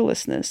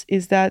fearlessness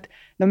is that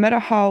no matter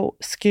how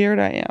scared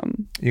I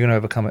am, you're gonna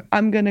overcome it.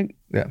 I'm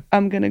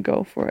gonna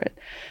go for it.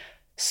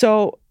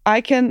 So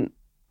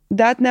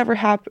that never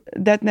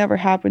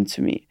happened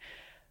to me.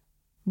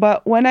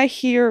 But when I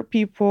hear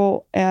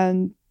people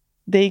and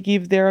they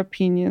give their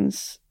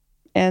opinions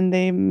and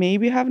they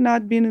maybe have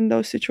not been in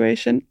those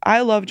situations,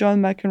 I love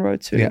John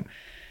McEnroe too. Yeah.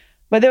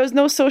 But there was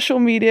no social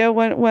media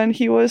when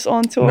he was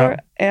on tour,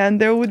 and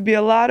there would be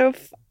a lot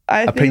of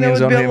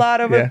opinions on a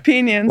lot of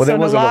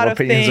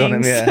things on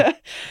him, yeah.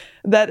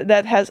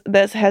 that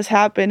has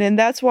happened. And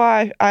that's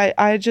why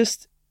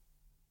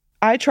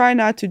I try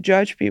not to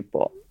judge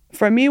people.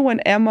 For me, when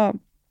Emma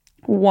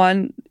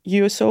won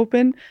US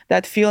Open,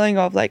 that feeling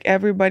of like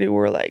everybody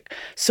were like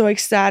so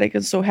ecstatic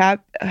and so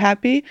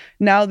happy.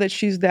 Now that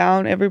she's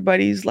down,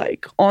 everybody's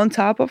like on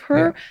top of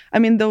her. Yeah. I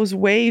mean, those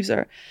waves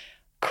are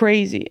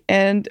crazy.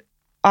 And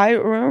I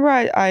remember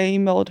I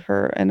emailed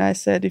her and I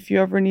said, if you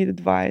ever need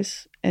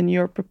advice and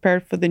you're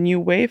prepared for the new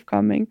wave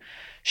coming,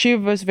 she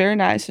was very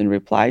nice and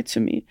replied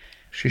to me.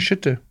 She should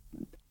do.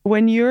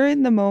 When you're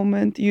in the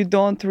moment, you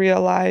don't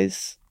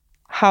realize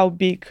how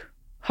big,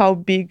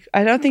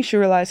 I don't think she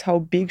realized how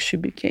big she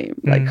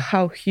became, like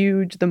how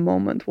huge the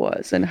moment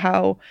was and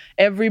how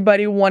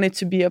everybody wanted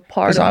to be a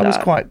part of that. Because I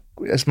was quite,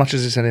 as much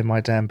as it's any of my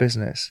damn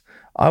business,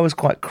 I was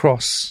quite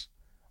cross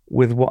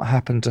with what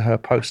happened to her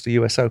post the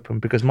US Open,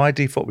 because my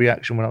default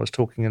reaction when I was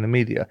talking in the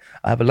media,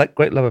 I have a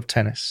great love of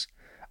tennis,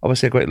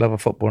 obviously a great love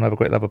of football, and I have a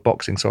great love of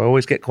boxing, so I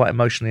always get quite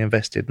emotionally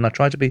invested, and I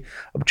try to be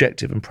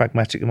objective and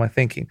pragmatic in my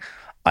thinking.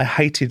 I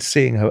hated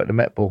seeing her at the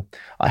Met Ball.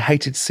 I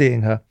hated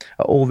seeing her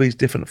at all these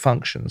different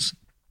functions.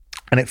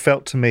 And it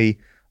felt to me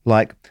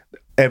like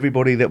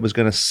everybody that was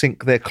going to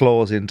sink their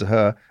claws into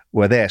her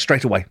were there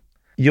straight away.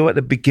 You're at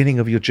the beginning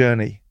of your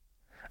journey,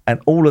 and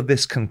all of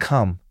this can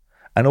come,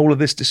 and all of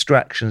this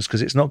distractions,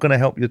 because it's not going to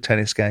help your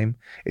tennis game.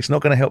 It's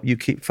not going to help you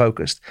keep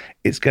focused.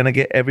 It's going to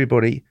get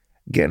everybody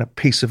getting a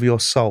piece of your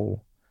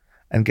soul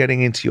and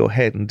getting into your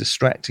head and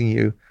distracting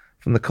you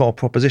from the core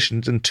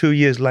propositions. And 2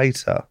 years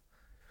later,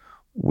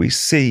 we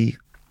see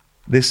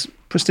this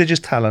prestigious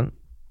talent.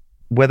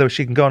 Whether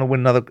she can go on and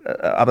win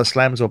other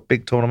slams or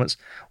big tournaments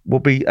will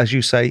be, as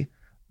you say,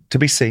 to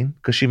be seen,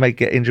 because she may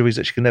get injuries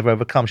that she can never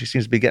overcome. She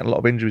seems to be getting a lot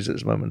of injuries at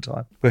this moment in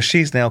time. Where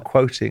she's now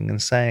quoting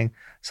and saying,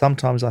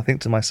 sometimes I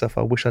think to myself,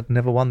 I wish I'd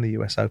never won the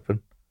US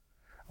Open.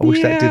 I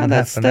wish that didn't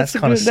happen. That's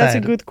kind of sad. That's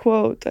a good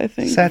quote, I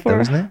think. Sad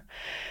though, isn't it?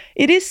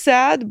 It is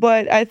sad,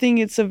 but I think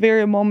it's a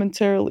very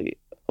momentarily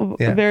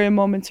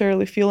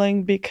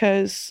feeling,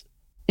 because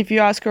if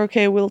you ask her,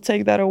 okay, we'll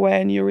take that away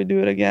and you redo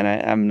it again,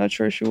 I'm not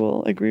sure she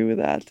will agree with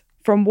that.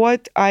 From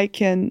what I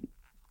can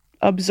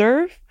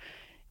observe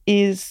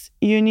is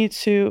you need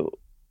to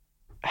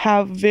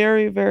have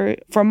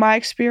from my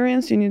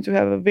experience, you need to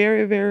have a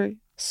very, very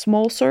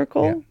small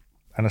circle. Yeah.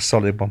 And a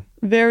solid one.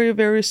 Very,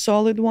 very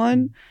solid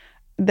one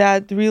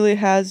that really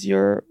has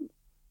your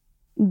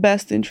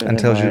best interest. And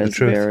tells you the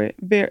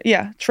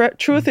truth.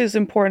 Truth is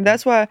important.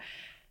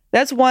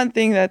 That's one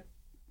thing that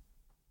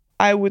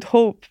I would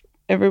hope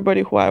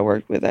everybody who I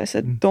worked with, I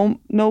said,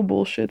 no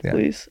bullshit,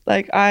 please.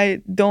 Like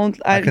don't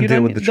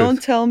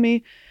tell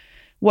me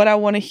what I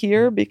want to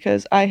hear,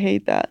 because I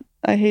hate that.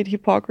 I hate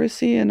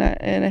hypocrisy, and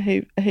I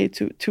hate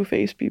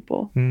two-faced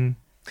people. A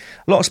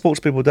lot of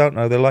sports people don't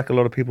know. They like a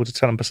lot of people to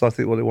tell them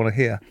precisely what they want to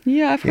hear.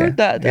 Yeah, I've heard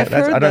that.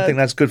 I don't think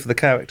that's good for the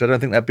character. I don't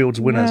think that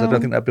builds winners. No. I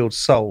don't think that builds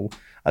soul.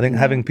 I think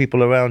having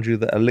people around you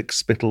that are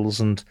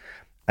lickspittles and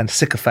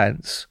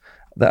sycophants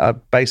that are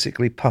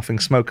basically puffing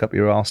smoke up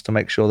your ass to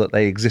make sure that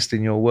they exist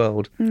in your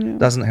world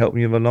doesn't help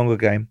you in the longer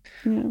game.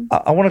 Yeah.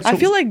 I want to talk... I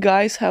feel like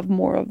guys have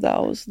more of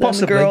those than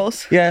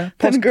girls. Yeah,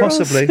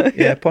 possibly.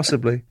 Yeah,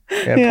 possibly.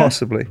 Yeah,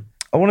 possibly.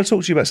 I want to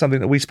talk to you about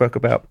something that we spoke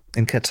about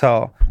in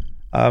Qatar,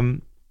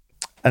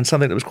 and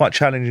something that was quite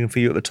challenging for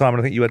you at the time, and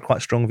I think you had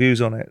quite strong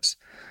views on it.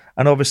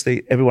 And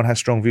obviously, everyone has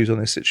strong views on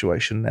this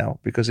situation now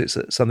because it's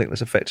something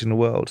that's affecting the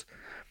world.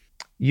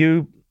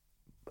 You,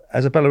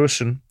 as a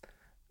Belarusian,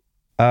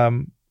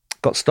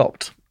 got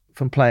stopped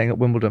from playing at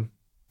Wimbledon.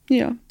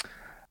 Yeah.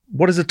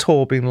 What has the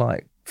tour been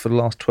like for the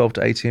last 12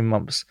 to 18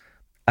 months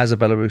as a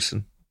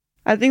Belarusian?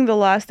 I think the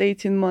last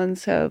 18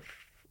 months have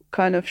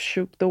kind of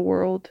shook the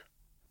world.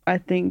 I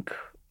think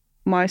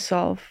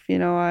myself,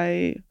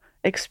 I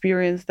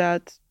experienced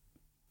that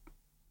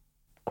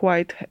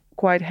quite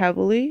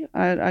heavily.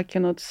 I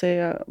cannot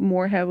say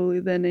more heavily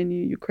than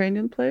any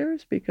Ukrainian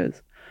players,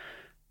 because,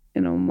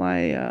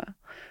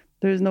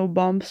 there's no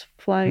bombs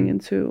flying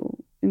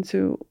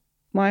into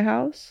my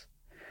house.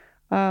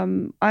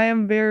 I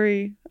am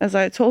very, as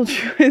I told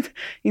you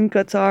in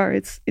Qatar,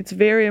 it's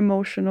very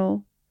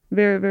emotional,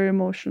 very, very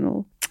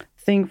emotional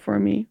thing for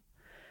me.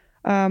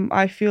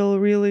 I feel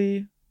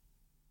really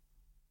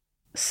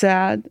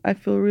sad. I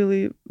feel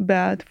really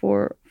bad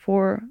for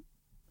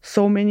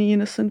so many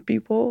innocent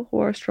people who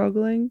are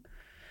struggling.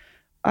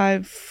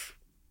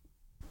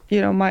 Actually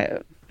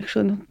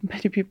not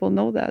many people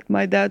know that.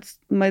 My dad's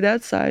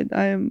side,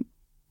 I am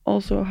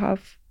also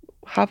half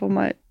of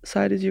my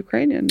side is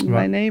Ukrainian. Right.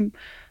 My name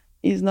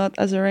is not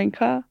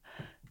Azarenka,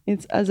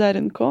 it's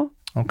Azarenko,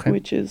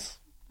 which is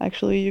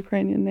actually a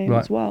Ukrainian name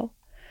as well.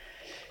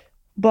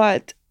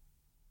 And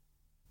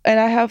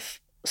I have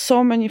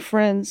so many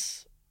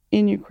friends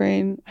in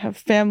Ukraine, have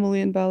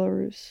family in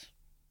Belarus.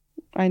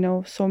 I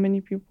know so many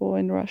people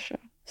in Russia.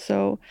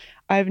 So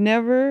I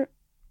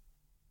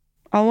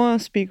want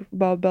to speak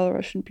about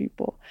Belarusian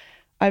people.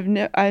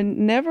 I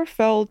never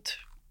felt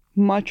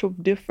much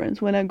of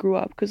difference when I grew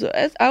up, because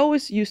I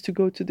always used to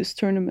go to these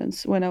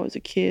tournaments when I was a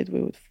kid.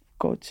 We would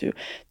go to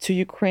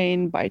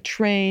Ukraine by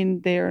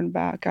train there and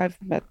back. I've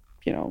met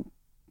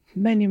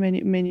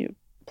many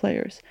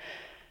players,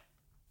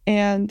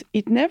 And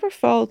it never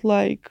felt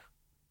like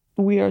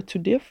we are too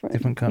different.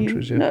 Different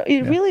countries, yeah. No,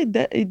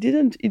 it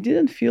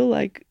didn't feel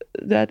like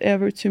that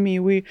ever to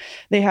me.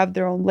 They have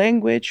their own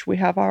language, we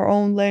have our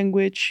own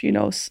language,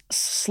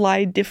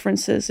 slight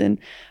differences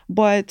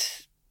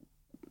but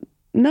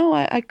no,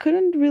 I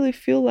couldn't really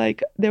feel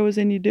like there was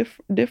any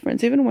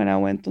difference. Even when I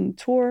went on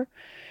tour,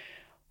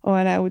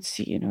 and I would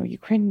see,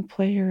 Ukrainian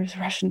players,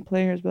 Russian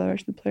players,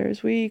 Belarusian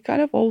players, we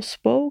kind of all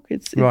spoke.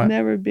 It's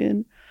never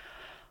been.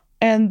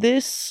 And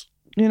this,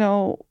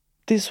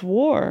 this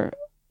war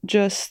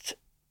just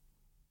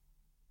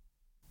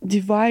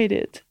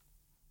divided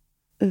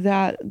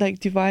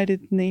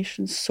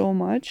nations so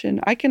much, and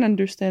I can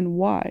understand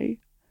why.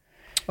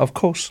 Of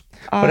course,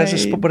 but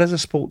as a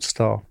sports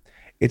star,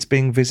 it's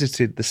being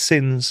visited, the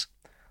sins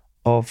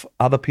of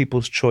other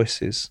people's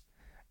choices.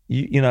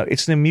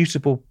 It's an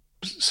immutable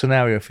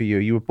scenario for you.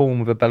 You were born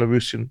with a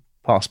Belarusian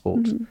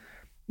passport. Mm-hmm.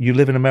 You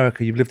live in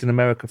America. You've lived in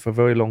America for a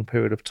very long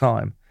period of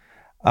time.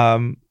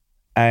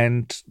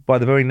 And by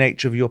the very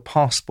nature of your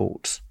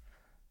passport,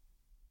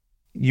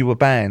 you were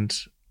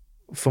banned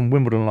from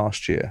Wimbledon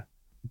last year.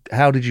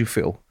 How did you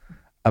feel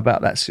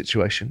about that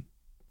situation?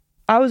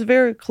 I was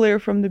very clear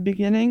from the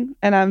beginning,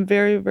 and I'm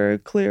very, very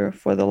clear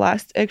for the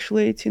last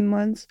actually 18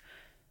 months.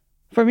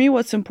 For me,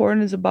 what's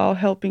important is about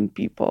helping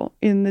people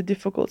in the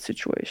difficult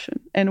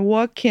situation. And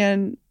what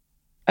can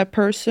a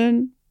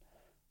person,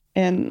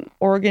 an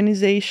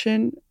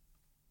organization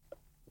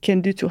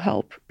can do to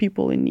help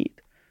people in need?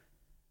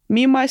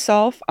 Me,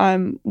 myself,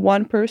 I'm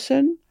one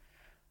person,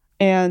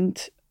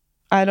 and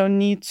I don't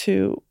need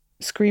to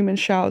scream and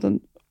shout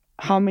on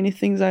how many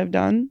things I've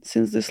done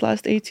since this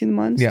last 18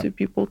 months to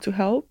people to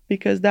help,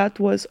 because that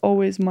was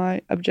always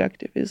my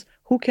objective, is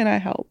who can I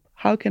help?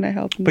 How can I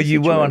help in But you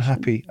situation? were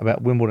unhappy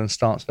about Wimbledon's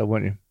stance though,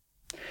 weren't you?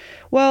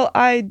 Well,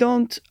 I'm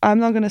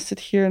not going to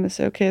sit here and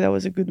say, okay, that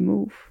was a good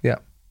move. Yeah.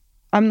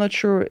 I'm not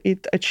sure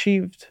it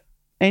achieved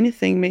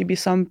anything. Maybe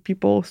some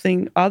people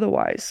think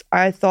otherwise.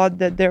 I thought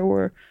that there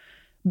were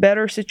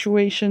better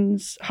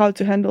situations, how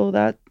to handle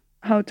that.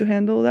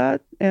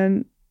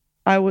 And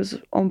I was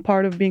on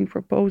part of being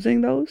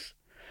proposing those.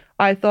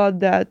 I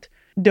thought that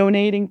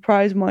donating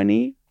prize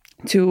money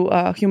to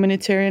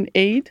humanitarian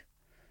aid,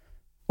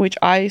 which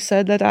I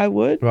said that I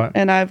would, right.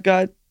 And I've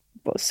got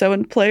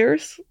 7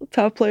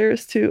 top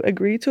players to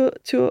agree to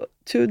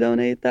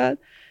donate that.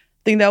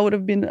 I think that would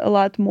have been a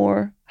lot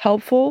more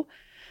helpful.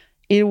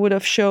 It would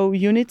have shown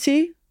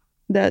unity,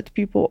 that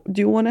people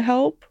do want to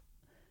help.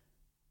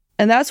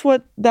 And that's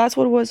what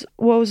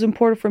was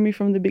important for me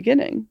from the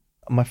beginning.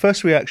 My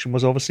first reaction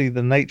was obviously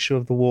the nature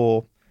of the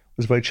war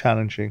was very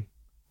challenging,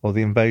 or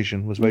the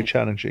invasion was very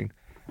challenging.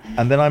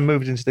 And then I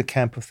moved into the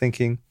camp of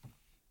thinking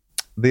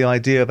the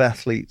idea of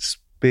athletes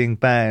being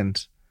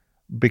banned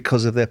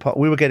because of their part.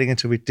 We were getting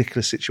into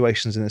ridiculous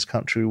situations in this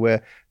country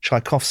where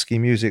Tchaikovsky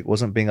music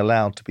wasn't being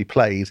allowed to be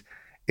played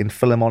in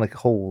philharmonic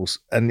halls,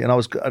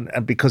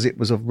 and because it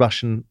was of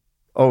Russian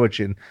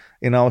origin,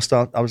 I was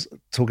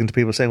talking to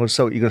people saying, well,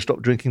 so you're going to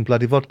stop drinking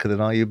bloody vodka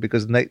then, are you?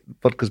 Because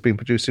vodka's been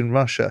produced in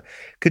Russia.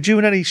 Could you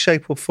in any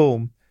shape or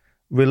form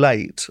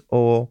relate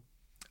or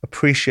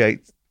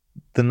appreciate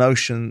the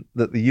notion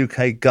that the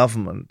UK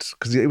government,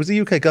 because it was the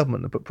UK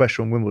government that put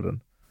pressure on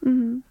Wimbledon,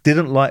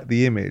 didn't like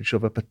the image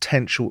of a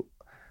potential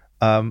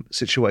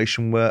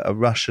situation where a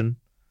Russian,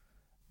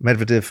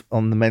 Medvedev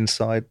on the men's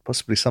side,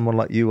 possibly someone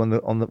like you on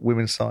the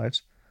women's side,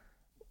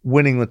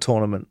 winning the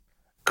tournament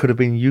could have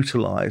been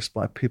utilized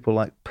by people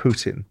like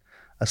Putin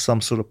as some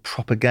sort of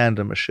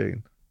propaganda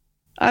machine?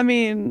 I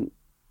mean,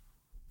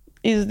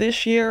 is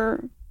this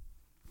year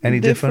any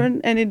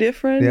different?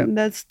 Yeah.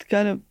 That's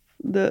kind of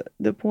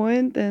the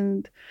point.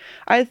 And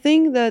I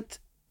think that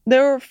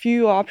there are a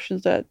few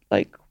options that,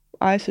 like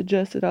I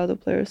suggested, other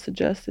players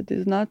suggested,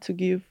 is not to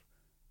give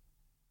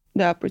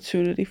the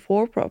opportunity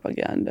for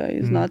propaganda,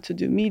 is not to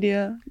do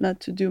media, not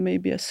to do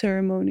maybe a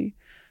ceremony.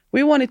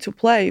 We wanted to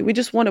play. We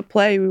just want to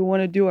play. We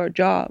want to do our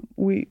job.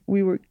 We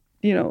were,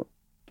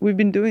 we've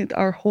been doing it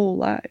our whole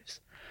lives.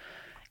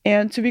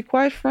 And to be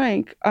quite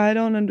frank, I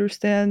don't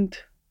understand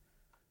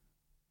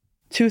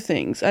two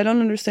things.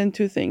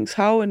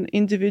 How an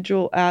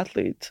individual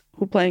athlete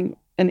who playing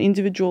an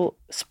individual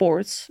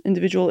sports,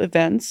 individual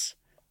events,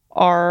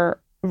 are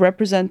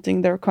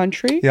representing their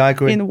country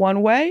in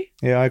one way.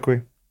 Yeah, I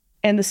agree.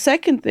 And the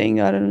second thing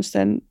I don't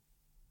understand,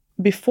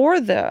 before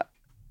the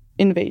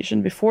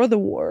invasion, before the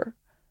war,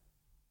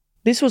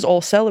 this was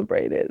all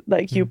celebrated.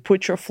 Like you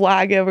put your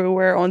flag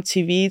everywhere on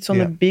TV. It's on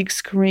the big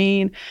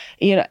screen.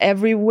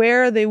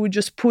 Everywhere they would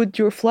just put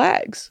your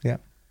flags. Yeah.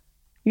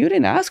 You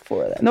didn't ask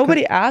for that.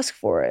 Nobody asked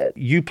for it.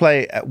 You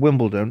play at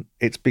Wimbledon.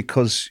 It's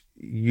because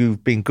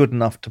you've been good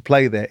enough to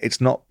play there.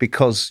 It's not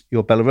because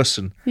you're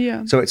Belarusian.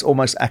 Yeah. So it's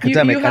almost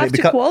academic. You have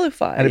to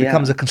qualify. And it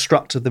becomes a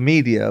construct of the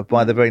media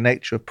by the very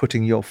nature of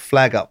putting your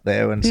flag up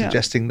there and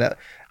suggesting that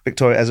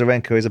Victoria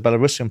Azarenka is a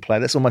Belarusian player.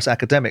 That's almost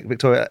academic.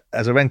 Victoria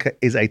Azarenka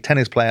is a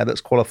tennis player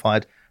that's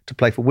qualified to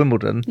play for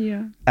Wimbledon.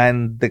 Yeah.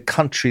 And the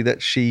country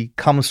that she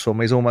comes from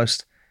is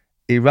almost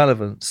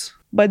irrelevant.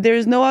 But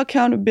there's no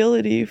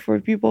accountability for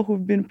people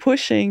who've been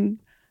pushing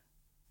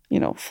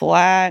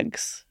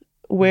flags,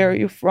 where are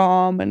you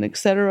from, and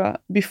etc.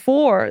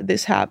 before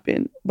this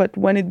happened. But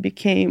when it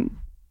became,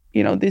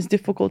 this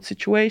difficult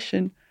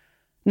situation,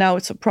 now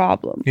it's a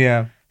problem.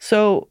 Yeah.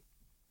 So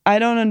I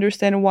don't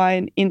understand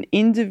why in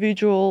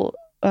individual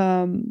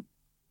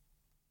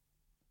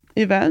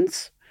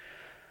events,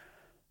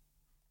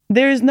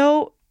 there's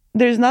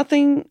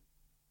nothing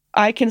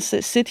I can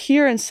sit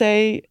here and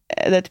say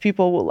that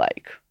people will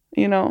like.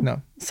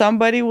 No.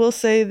 Somebody will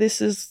say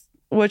this is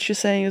what you're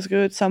saying is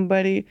good.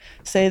 Somebody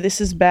say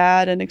this is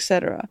bad, and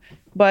etc.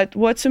 But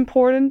what's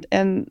important,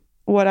 and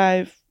what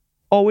I've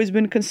always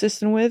been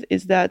consistent with,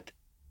 is that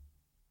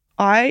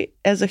I,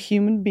 as a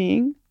human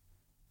being,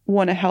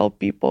 want to help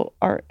people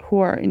who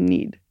are in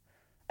need,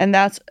 and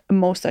that's the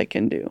most I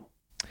can do.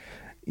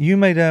 You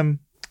made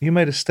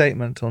a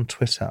statement on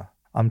Twitter.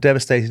 I'm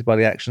devastated by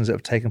the actions that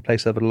have taken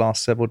place over the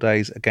last several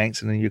days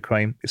against and in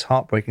Ukraine. It's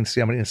heartbreaking to see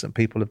how many innocent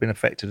people have been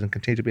affected and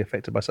continue to be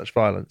affected by such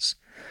violence.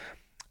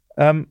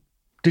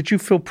 Did you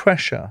feel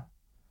pressure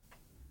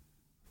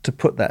to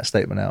put that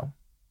statement out?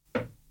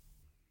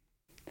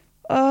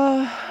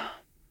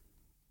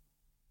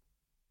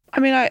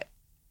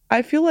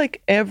 I feel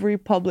like every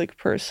public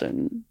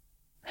person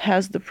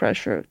has the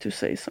pressure to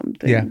say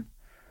something. Yeah.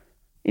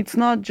 It's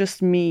not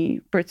just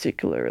me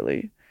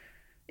particularly.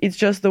 It's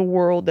just the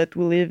world that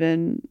we live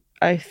in.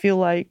 I feel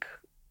like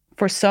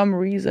for some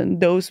reason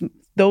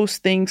those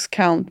things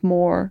count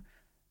more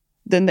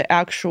than the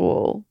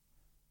actual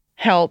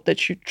help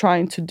that you're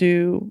trying to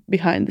do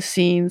behind the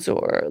scenes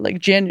or like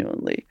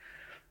genuinely.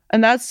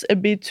 And that's a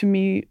bit, to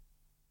me,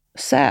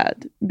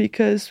 sad,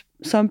 because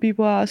some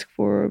people ask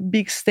for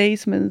big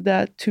statements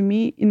that, to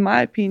me, in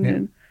my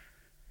opinion,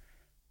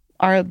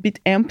 are a bit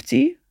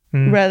empty,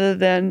 rather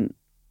than,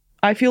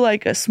 I feel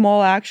like a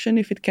small action,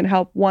 if it can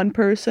help one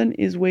person,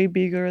 is way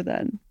bigger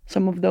than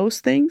some of those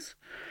things.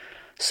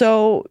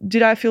 So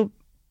did I feel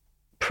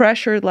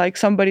pressured, like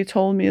somebody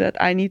told me that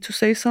I need to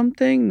say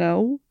something?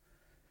 No.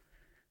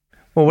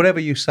 Well, whatever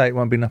you say, it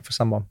won't be enough for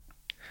someone.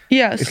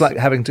 Yes. It's like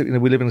having to,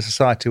 we live in a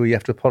society where you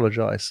have to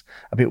apologise.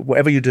 I mean,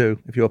 whatever you do,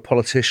 if you're a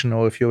politician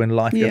or if you're in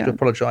life, you have to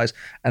apologise.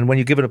 And when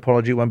you give an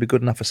apology, it won't be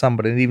good enough for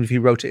somebody. And even if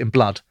you wrote it in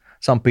blood,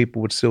 some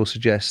people would still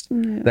suggest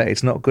that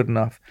it's not good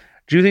enough.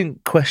 Do you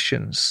think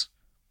questions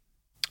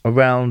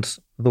around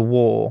the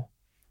war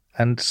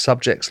and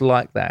subjects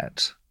like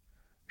that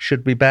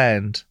should be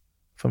banned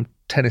from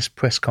tennis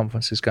press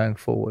conferences going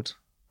forward?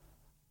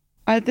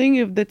 I think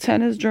if the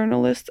tennis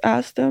journalists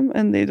ask them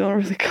and they don't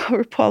really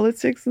cover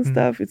politics and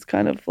stuff, it's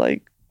kind of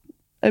like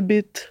a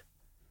bit,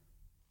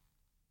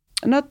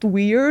 not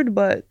weird,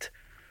 but...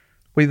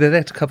 Well, they're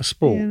there to cover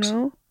sport.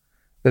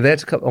 They're there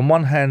to cover... On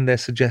one hand, they're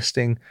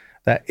suggesting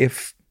that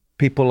if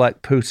people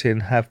like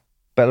Putin have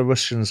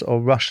Belarusians or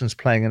Russians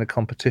playing in a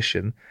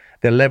competition,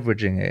 they're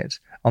leveraging it.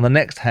 On the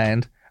next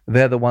hand,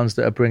 they're the ones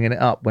that are bringing it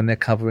up when they're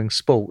covering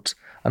sport.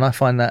 And I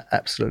find that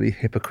absolutely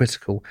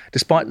hypocritical.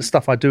 Despite the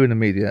stuff I do in the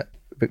media,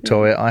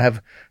 Victoria, I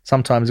have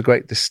sometimes a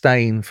great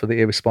disdain for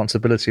the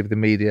irresponsibility of the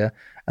media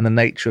and the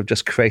nature of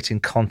just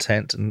creating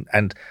content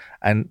and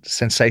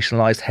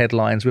sensationalized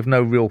headlines with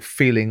no real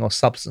feeling or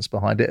substance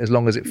behind it, as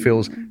long as it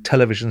fills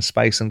television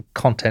space and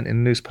content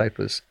in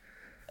newspapers.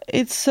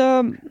 It's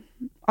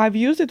I've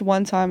used it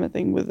one time, I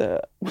think, with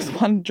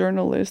one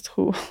journalist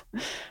who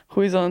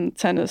is on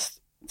tennis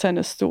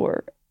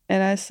tour,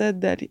 and I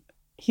said that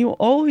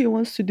all he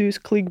wants to do is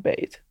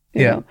clickbait.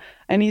 You know?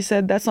 And he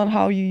said, that's not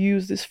how you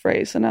use this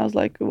phrase. And I was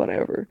like,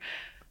 whatever.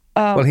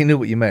 Well, he knew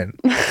what you meant.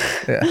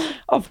 Yeah.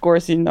 Of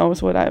course he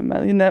knows what I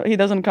meant. He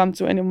doesn't come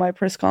to any of my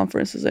press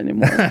conferences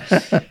anymore.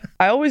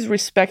 I always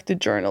respected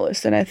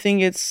journalists, and I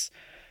think it's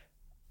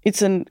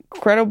an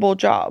incredible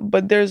job,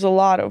 but there's a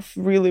lot of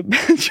really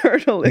bad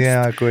journalists.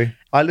 Yeah, I agree.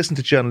 I listen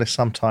to journalists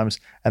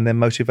sometimes and their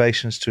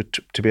motivations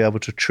to be able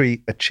to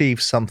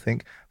achieve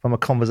something from a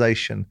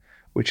conversation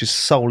which is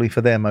solely for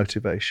their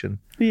motivation.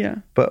 Yeah.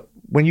 But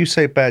when you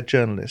say bad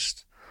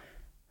journalist,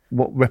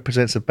 what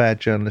represents a bad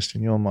journalist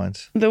in your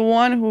mind? The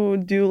one who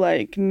do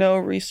like no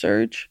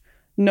research,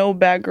 no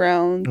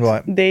background.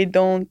 Right. They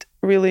don't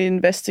really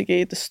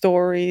investigate the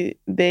story.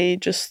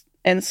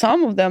 And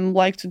some of them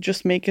like to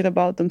just make it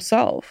about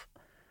themselves.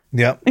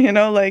 Yeah.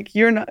 Like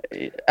you're not...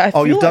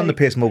 You've done the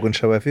Piers Morgan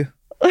show, have you?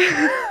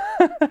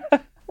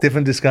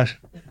 Different discussion.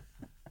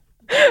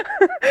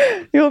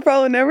 You'll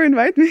probably never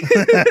invite me.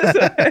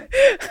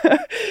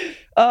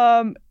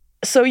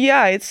 So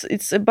yeah,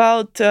 it's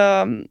about...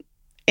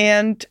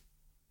 and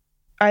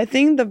I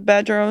think the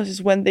bad journalists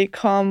is when they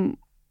come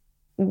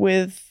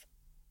with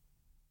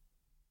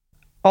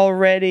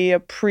already a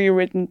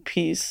pre-written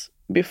piece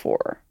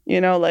before,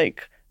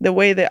 like the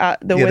way they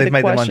they've made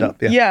their mind up.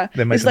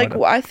 It's like,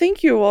 I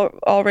think you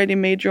already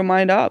made your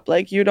mind up.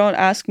 Like, you don't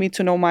ask me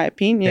to know my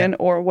opinion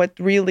or what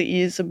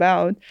really is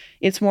about.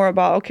 It's more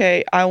about,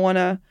 okay, I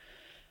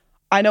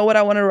know what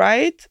I want to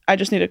write. I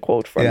just need a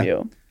quote from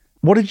you.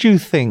 What did you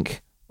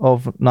think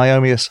of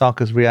Naomi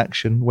Osaka's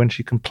reaction when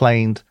she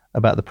complained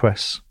about the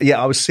press.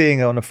 Yeah, I was seeing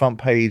her on the front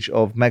page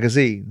of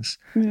magazines,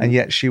 and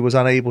yet she was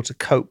unable to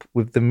cope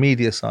with the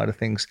media side of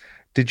things.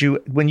 Did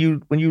you, when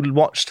you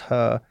watched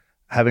her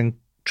having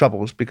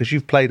troubles, because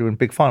you've played her in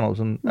big finals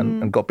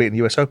and got beaten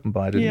the US Open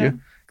by her, didn't you?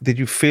 Did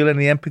you feel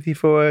any empathy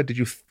for her? Did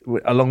you,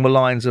 along the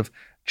lines of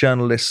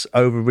journalists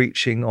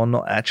overreaching or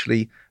not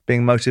actually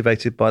being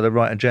motivated by the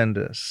right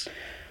agendas?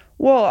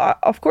 Well,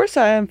 of course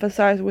I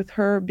emphasize with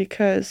her,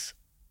 because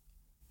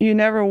you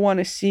never want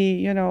to see,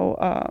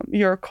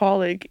 your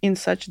colleague in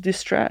such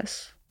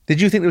distress.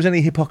 Did you think there was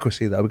any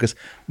hypocrisy, though? Because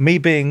me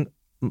being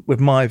with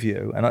my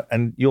view,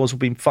 and yours will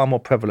be far more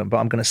prevalent, but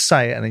I'm going to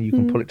say it and then you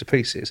can pull it to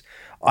pieces.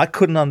 I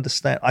couldn't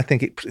understand. I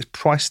think it's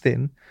priced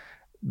in.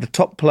 The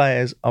top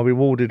players are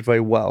rewarded very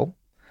well.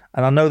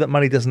 And I know that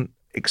money doesn't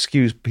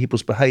excuse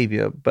people's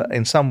behaviour, but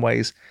in some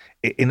ways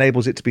it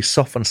enables it to be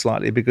softened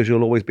slightly, because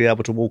you'll always be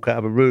able to walk out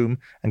of a room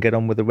and get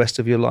on with the rest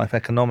of your life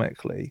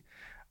economically.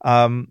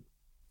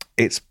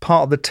 It's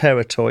part of the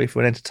territory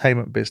for an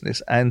entertainment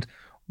business. And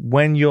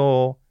when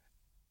you're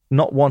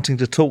not wanting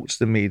to talk to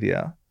the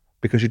media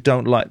because you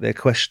don't like their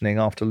questioning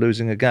after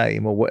losing a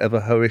game or whatever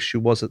her issue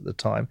was at the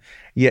time,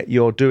 yet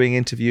you're doing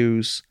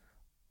interviews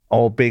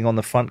or being on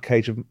the front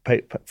page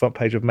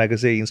of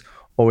magazines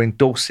or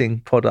endorsing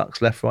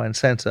products left, right and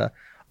centre,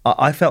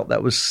 I felt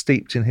that was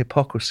steeped in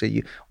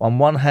hypocrisy. On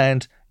one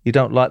hand, you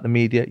don't like the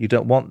media, you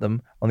don't want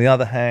them. On the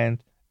other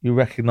hand, you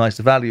recognise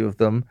the value of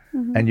them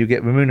and you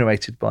get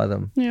remunerated by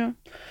them. Yeah.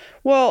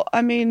 Well,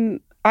 I mean,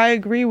 I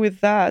agree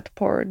with that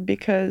part,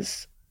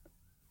 because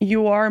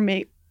you are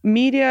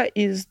media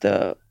is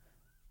the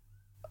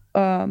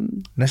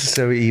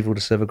necessary evil to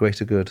serve a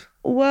greater good.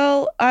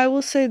 Well, I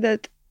will say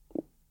that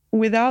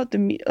without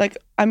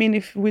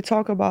if we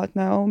talk about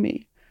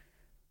Naomi,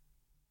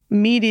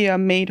 media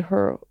made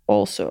her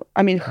also.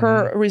 I mean,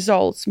 her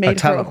results made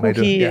her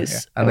who he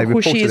is,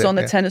 who she is on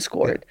the tennis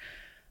court. Yeah.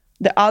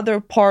 The other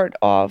part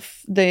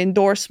of the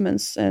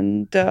endorsements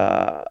and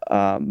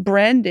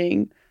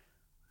branding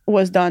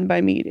was done by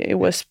media. It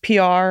was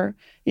PR.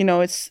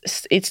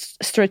 It's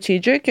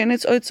strategic, and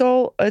it's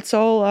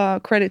all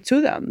credit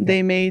to them. Yeah.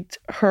 They made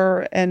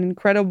her an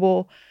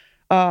incredible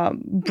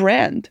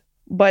brand.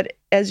 But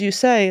as you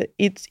say,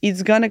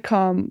 it's gonna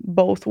come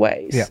both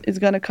ways. Yeah. It's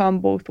gonna come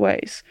both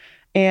ways,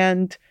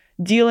 and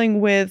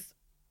dealing with,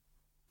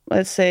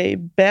 let's say,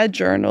 bad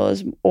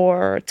journalism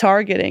or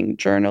targeting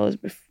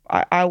journalism.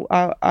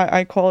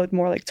 I call it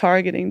more like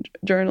targeting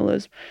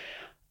journalism.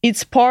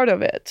 It's part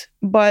of it.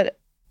 But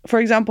for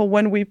example,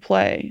 when we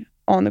play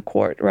on the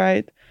court,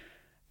 right?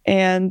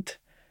 And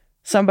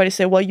somebody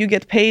say, well, you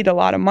get paid a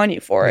lot of money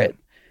for it.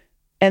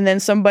 And then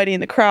somebody in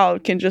the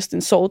crowd can just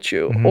insult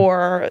you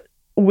or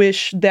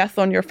wish death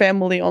on your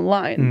family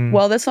online.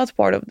 Well, that's not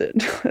part of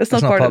that's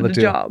not part of the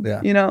job,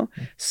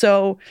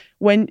 So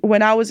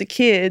when I was a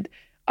kid,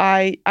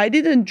 I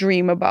didn't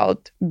dream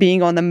about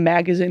being on the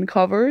magazine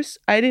covers.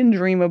 I didn't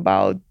dream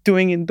about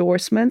doing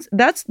endorsements.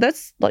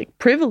 That's like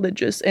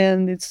privileges,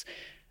 and it's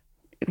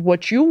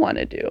what you want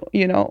to do.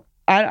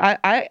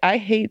 I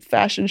hate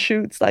fashion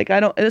shoots.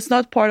 It's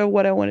not part of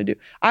what I want to do.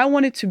 I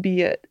wanted to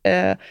be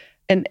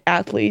an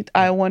athlete.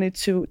 I wanted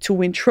to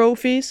win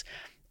trophies,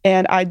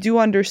 and I do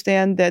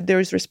understand that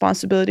there's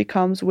responsibility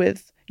comes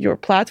with your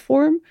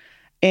platform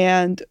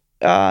and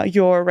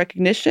your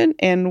recognition.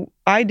 And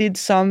I did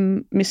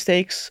some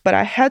mistakes, but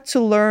I had to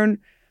learn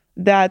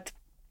that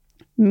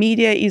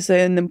media is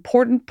an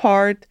important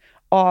part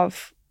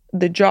of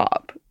the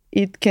job.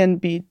 It can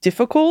be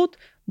difficult,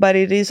 but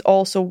it is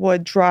also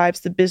what drives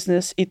the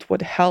business. It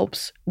what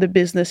helps the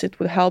business. It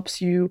what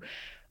helps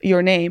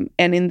your name.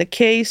 And in the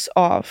case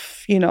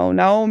of,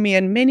 Naomi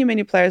and many,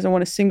 many players, I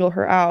want to single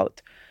her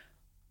out,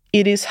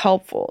 it is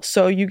helpful.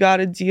 So you got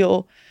to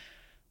deal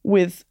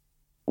with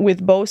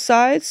both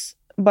sides.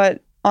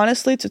 But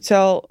honestly, to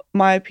tell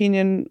my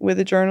opinion with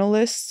the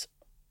journalists,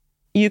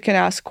 you can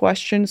ask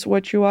questions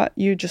what you want.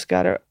 You just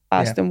got to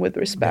ask them with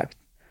respect.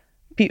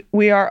 Yeah.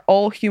 We are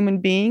all human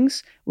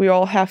beings. We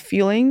all have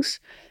feelings.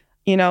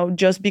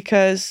 Just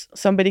because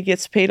somebody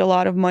gets paid a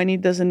lot of money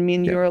doesn't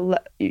mean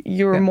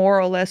you're a more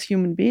or less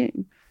human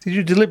being. Did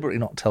you deliberately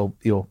not tell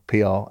your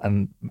PR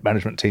and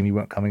management team you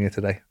weren't coming here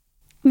today?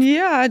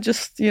 Yeah,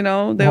 just,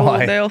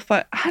 they'll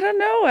find, I don't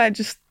know.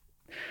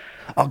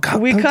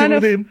 We kind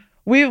of,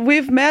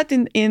 we've met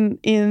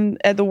in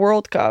at the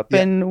World Cup,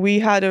 and we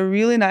had a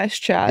really nice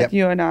chat,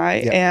 you and I,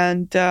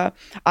 and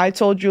I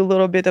told you a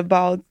little bit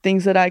about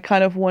things that I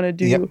kind of want to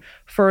do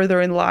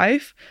further in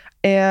life.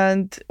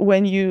 And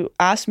when you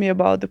asked me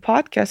about the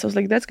podcast, I was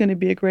like, that's going to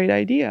be a great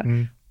idea.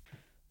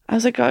 I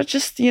was like, I'll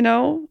just do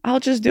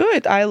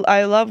it.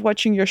 I love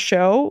watching your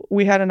show.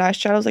 We had a nice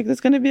chat. I was like,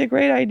 that's going to be a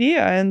great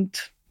idea. And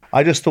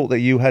I just thought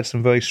that you had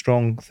some very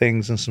strong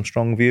things and some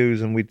strong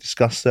views, and we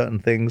discussed certain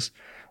things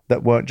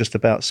that weren't just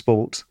about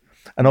sport.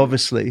 And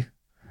obviously,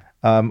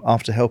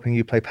 after helping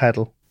you play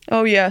paddle.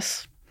 Oh,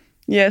 yes.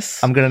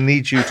 Yes. I'm going to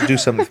need you to do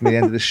something for me at the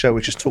end of this show,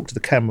 which is talk to the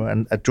camera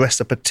and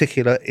address a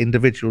particular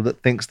individual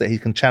that thinks that he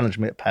can challenge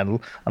me at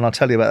paddle. And I'll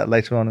tell you about that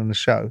later on in the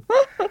show.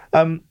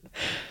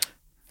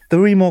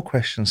 3 more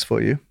questions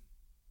for you.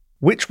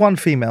 Which one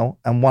female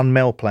and one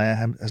male player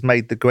has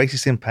made the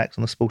greatest impact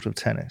on the sport of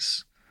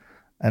tennis?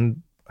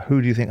 And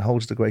who do you think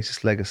holds the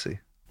greatest legacy?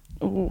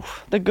 Ooh,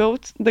 the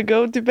goat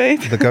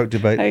debate. The GOAT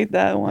debate. I hate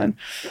that one.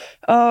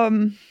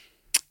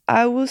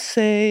 I will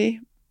say,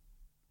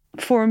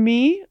 for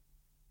me,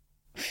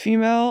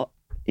 female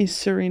is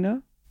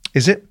Serena.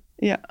 Is it?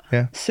 Yeah.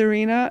 Yeah.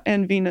 Serena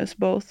and Venus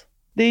both.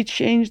 They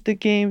changed the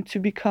game to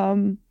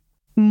become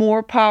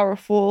more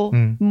powerful,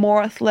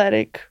 more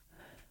athletic,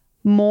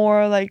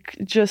 more like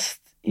just,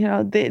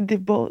 they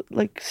both,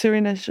 like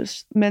Serena is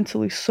just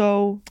mentally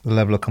so... The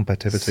level of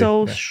competitivity.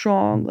 So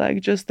strong,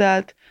 like just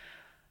that,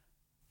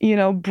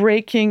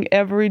 breaking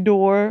every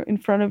door in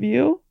front of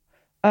you.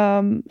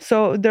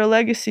 So their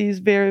legacy is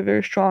very,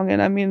 very strong.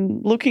 And I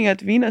mean, looking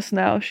at Venus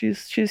now,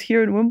 she's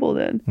here in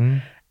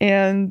Wimbledon.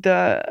 And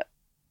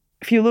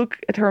if you look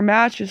at her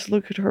matches,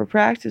 look at her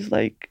practice,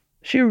 like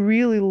she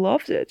really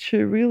loves it. She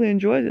really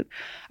enjoys it.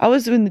 I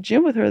was in the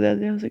gym with her that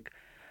day. I was like,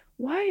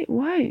 why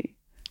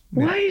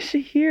is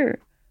she here?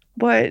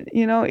 But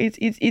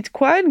it's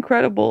quite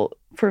incredible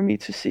for me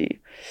to see.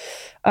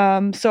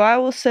 So I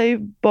will say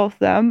both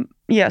them.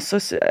 Yeah. So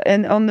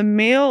and on the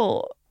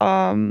male,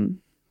 I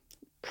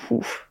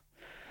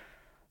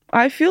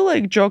feel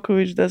like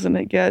Djokovic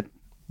doesn't get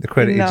the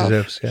credit enough. he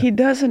deserves. Yeah. He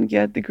doesn't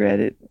get the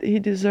credit he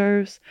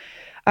deserves.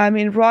 I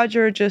mean,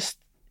 Roger just,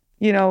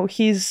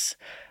 his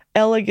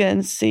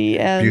elegancy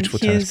and beautiful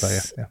tennis his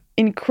player. Yeah.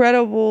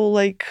 incredible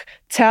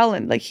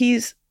talent.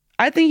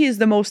 I think he's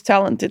the most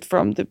talented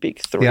from the big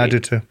three. Yeah, I do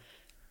too.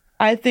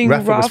 I think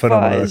Rafa was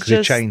phenomenal is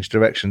because he changed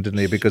direction, didn't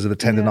he? Because of the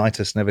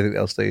tendinitis and everything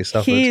else that he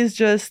suffered. He is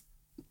just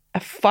a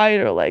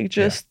fighter,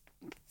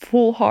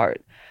 full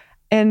heart.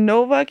 And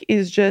Novak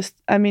is just,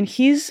 I mean,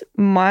 his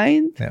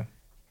mind. Yeah.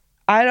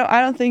 I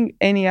don't think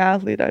any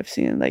athlete I've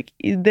seen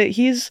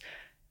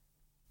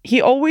he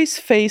always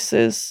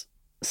faces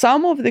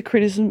some of the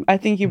criticism. I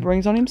think he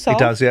brings on himself. He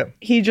does, yeah.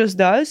 He just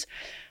does.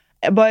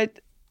 But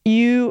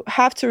you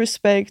have to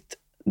respect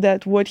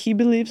that what he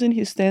believes in,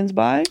 he stands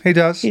by. He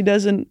does. He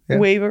doesn't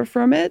waver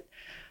from it.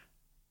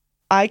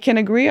 I can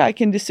agree. I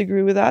can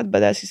disagree with that.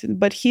 But as he said,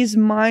 but his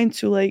mind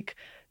to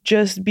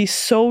just be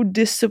so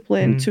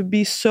disciplined, to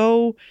be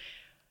so,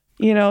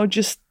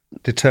 just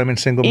determined,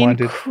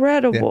 single-minded,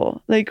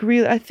 incredible. Yeah.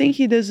 Really, I think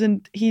he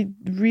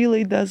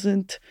really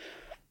doesn't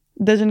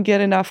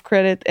get enough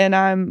credit, and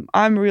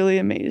I'm really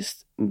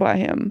amazed by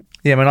him.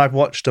 Yeah, I mean, I've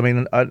watched. I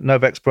mean,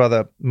 Novak's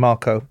brother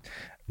Marco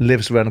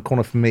lives around the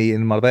corner from me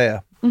in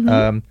Marbella,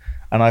 and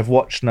I've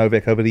watched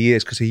Novak over the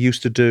years because he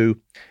used to do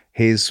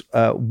his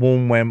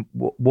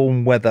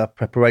warm weather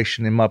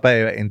preparation in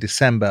Marbella in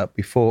December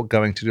before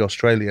going to the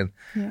Australian,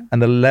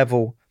 and the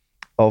level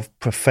of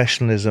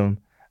professionalism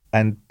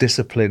and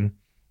discipline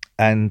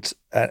and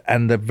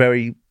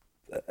the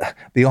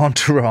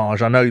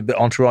entourage. I know that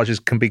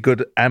entourages can be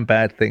good and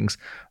bad things,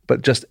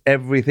 but just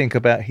everything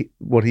about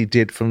what he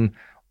did, from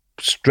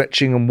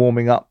stretching and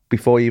warming up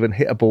before he even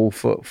hit a ball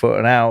for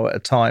an hour at a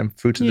time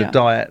through to the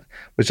diet,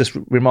 was just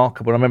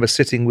remarkable. I remember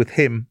sitting with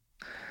him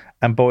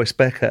and Boris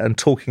Becker and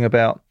talking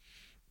about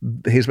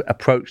his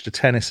approach to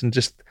tennis, and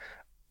just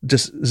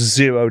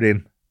zeroed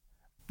in,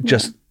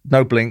 just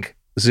no blink,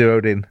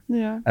 zeroed in,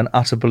 and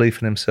utter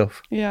belief in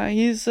himself. Yeah,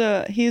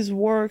 his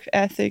work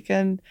ethic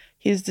and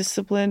his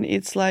discipline,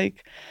 it's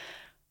like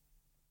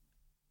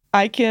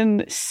I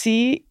can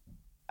see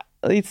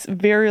it's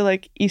very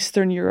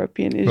Eastern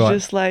European. It's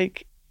just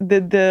like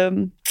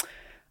the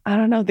I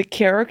don't know, the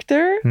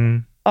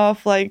character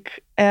of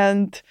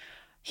and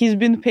he's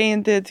been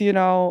painted,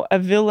 a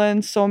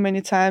villain so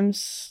many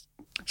times.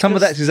 Some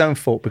of that's his own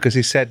fault because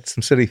he said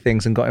some silly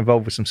things and got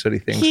involved with some silly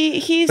things.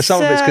 But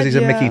some of it's because he's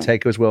a Mickey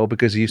taker as well,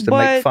 because he used to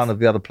make fun of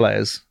the other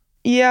players.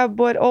 Yeah,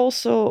 but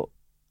also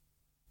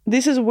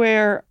this is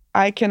where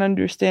I can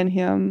understand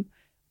him,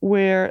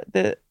 where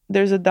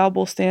there's a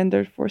double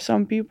standard for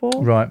some people.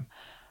 Right.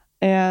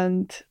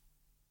 And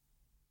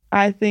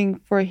I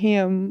think for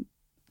him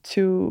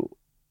to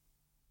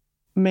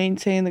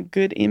maintain a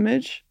good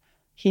image,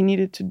 he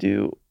needed to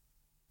do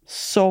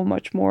so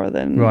much more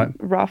than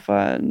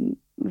Rafa and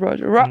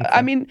Roger.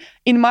 I mean,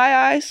 in my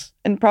eyes,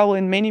 and probably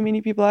in many,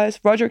 many people's eyes,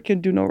 Roger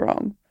could do no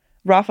wrong.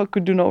 Rafa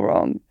could do no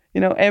wrong.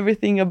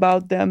 Everything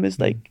about them is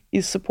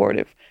is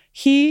supportive.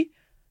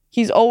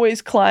 He's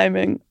always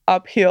climbing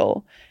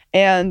uphill.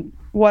 And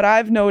what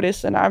I've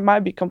noticed, and I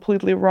might be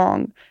completely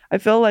wrong, I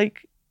feel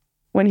like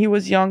when he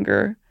was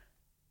younger,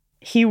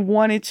 he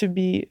wanted to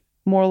be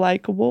more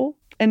likable.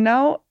 And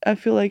now I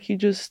feel like he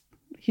just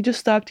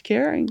stopped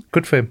caring.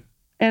 Good for him.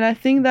 And I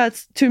think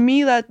that's, to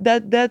me,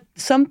 that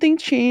something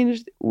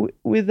changed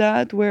with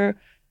that, where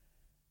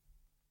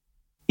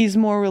he's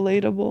more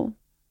relatable.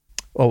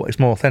 Oh, it's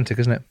more authentic,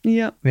 isn't it?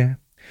 Yeah. Yeah.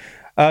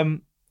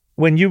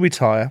 When you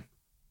retire,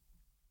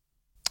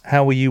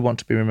 how will you want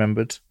to be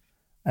remembered?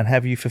 And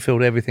have you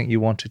fulfilled everything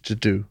you wanted to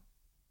do?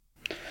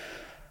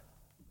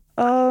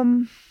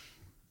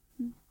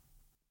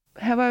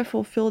 Have I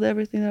fulfilled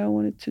everything that I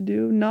wanted to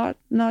do? Not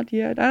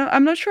yet.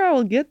 I'm not sure I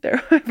will get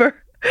there ever.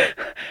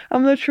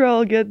 I'm not sure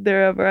I'll get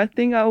there ever. I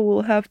think I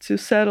will have to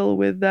settle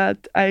with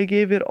that. I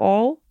gave it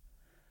all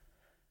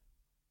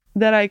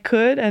that I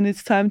could, and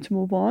it's time to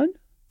move on.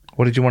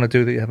 What did you want to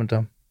do that you haven't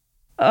done?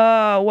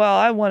 Well,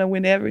 I want to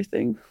win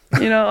everything.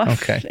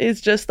 Okay.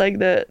 It's just like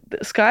the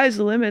sky's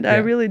the limit. Yeah. I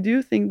really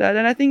do think that,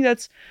 and I think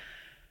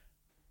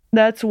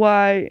that's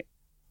why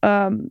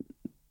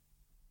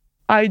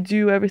I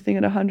do everything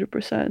at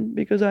 100%,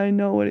 because I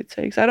know what it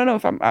takes. I don't know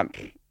if I'm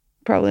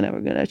probably never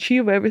going to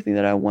achieve everything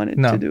that I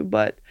wanted to do,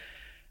 but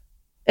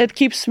it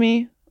keeps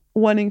me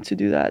wanting to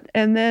do that.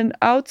 And then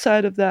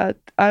outside of that,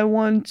 I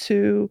want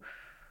to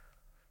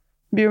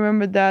be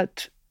remembered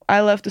that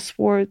I left the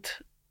sport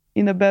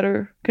in a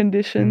better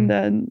condition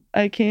than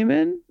I came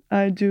in.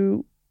 I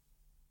do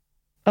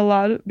a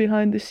lot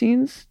behind the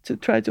scenes to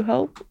try to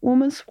help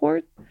women's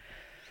sport.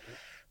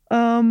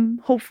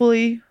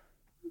 Hopefully,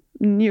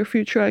 near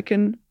future, I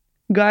can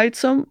guide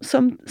some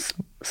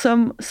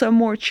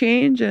more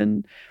change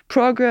and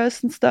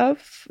progress and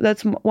stuff.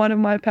 That's one of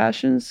my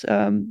passions.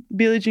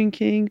 Billie Jean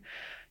King,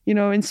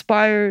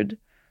 inspired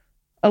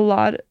a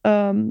lot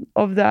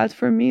of that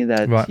for me.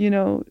 That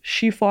right.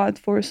 She fought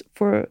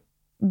for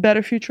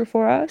better future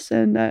for us,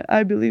 and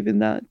I believe in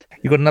that.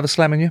 You got another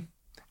slam in you?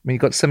 I mean, you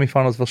got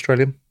semi-finals of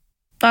Australian.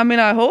 I mean,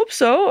 I hope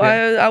so.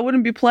 Yeah. I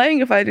wouldn't be playing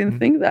if I didn't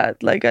think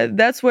that. Like,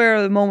 that's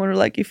where the moment,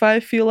 like, if I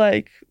feel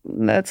like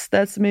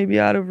that's maybe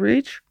out of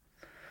reach,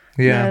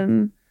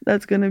 then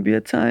that's going to be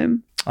a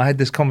time. I had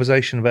this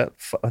conversation about,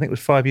 I think it was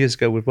 5 years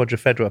ago, with Roger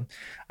Federer,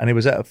 and he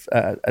was I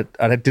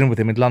had dinner with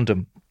him in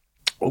London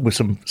with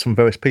some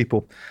various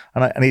people,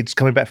 and he's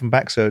coming back from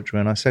back surgery,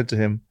 and I said to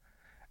him,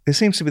 there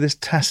seems to be this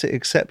tacit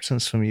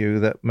acceptance from you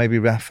that maybe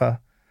Rafa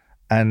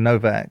and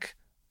Novak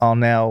are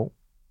now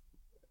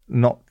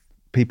not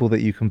people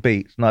that you can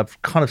beat. And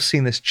I've kind of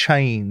seen this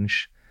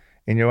change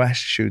in your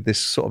attitude, this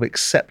sort of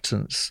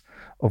acceptance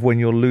of when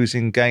you're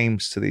losing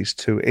games to these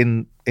two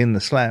in the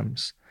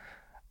slams.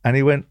 And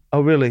he went,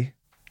 oh, really?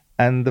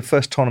 And the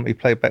first tournament he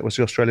played back was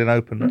the Australian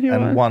Open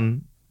and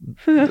won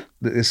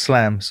the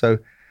slam. So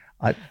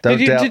I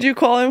don't doubt. Did you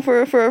call him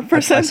for a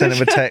percentage? I sent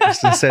him a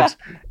text and said,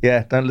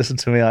 yeah, don't listen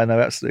to me. I know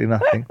absolutely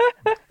nothing.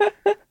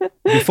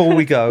 Before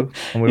we go,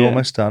 and we're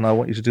almost done, I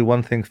want you to do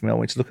one thing for me. I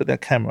want you to look at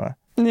that camera.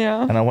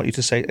 Yeah. And I want you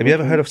to say, have you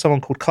ever heard of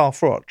someone called Carl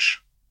Froch?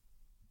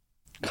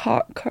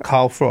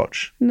 Carl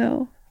Froch?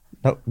 No.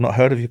 No, not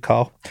heard of you,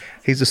 Carl.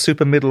 He's a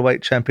super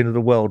middleweight champion of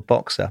the world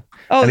boxer.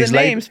 Oh, and the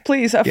names,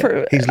 please.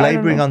 He's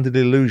labouring under the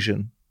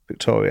illusion,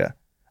 Victoria,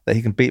 that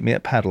he can beat me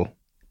at paddle.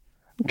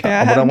 Okay.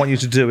 And what I want you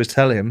to do is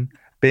tell him,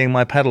 being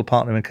my paddle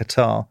partner in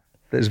Qatar,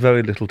 there's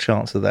very little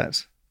chance of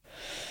that.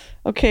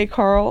 Okay,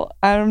 Carl,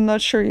 I'm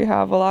not sure you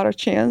have a lot of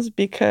chance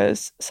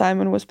because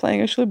Simon was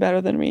playing actually better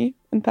than me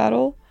in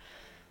paddle.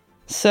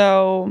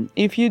 So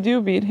if you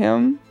do beat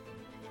him,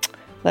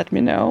 let me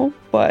know.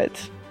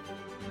 But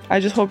I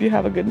just hope you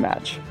have a good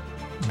match.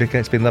 Vika,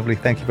 it's been lovely.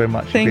 Thank you very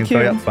much. Thank You've been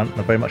very upfront, and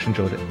I very much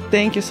enjoyed it.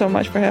 Thank you so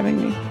much for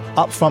having me.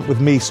 Upfront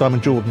with me,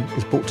 Simon Jordan,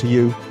 is brought to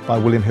you by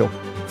William Hill.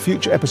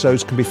 Future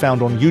episodes can be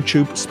found on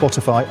YouTube,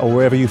 Spotify, or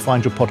wherever you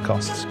find your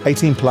podcasts.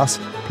 18 plus,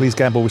 please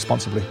gamble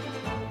responsibly.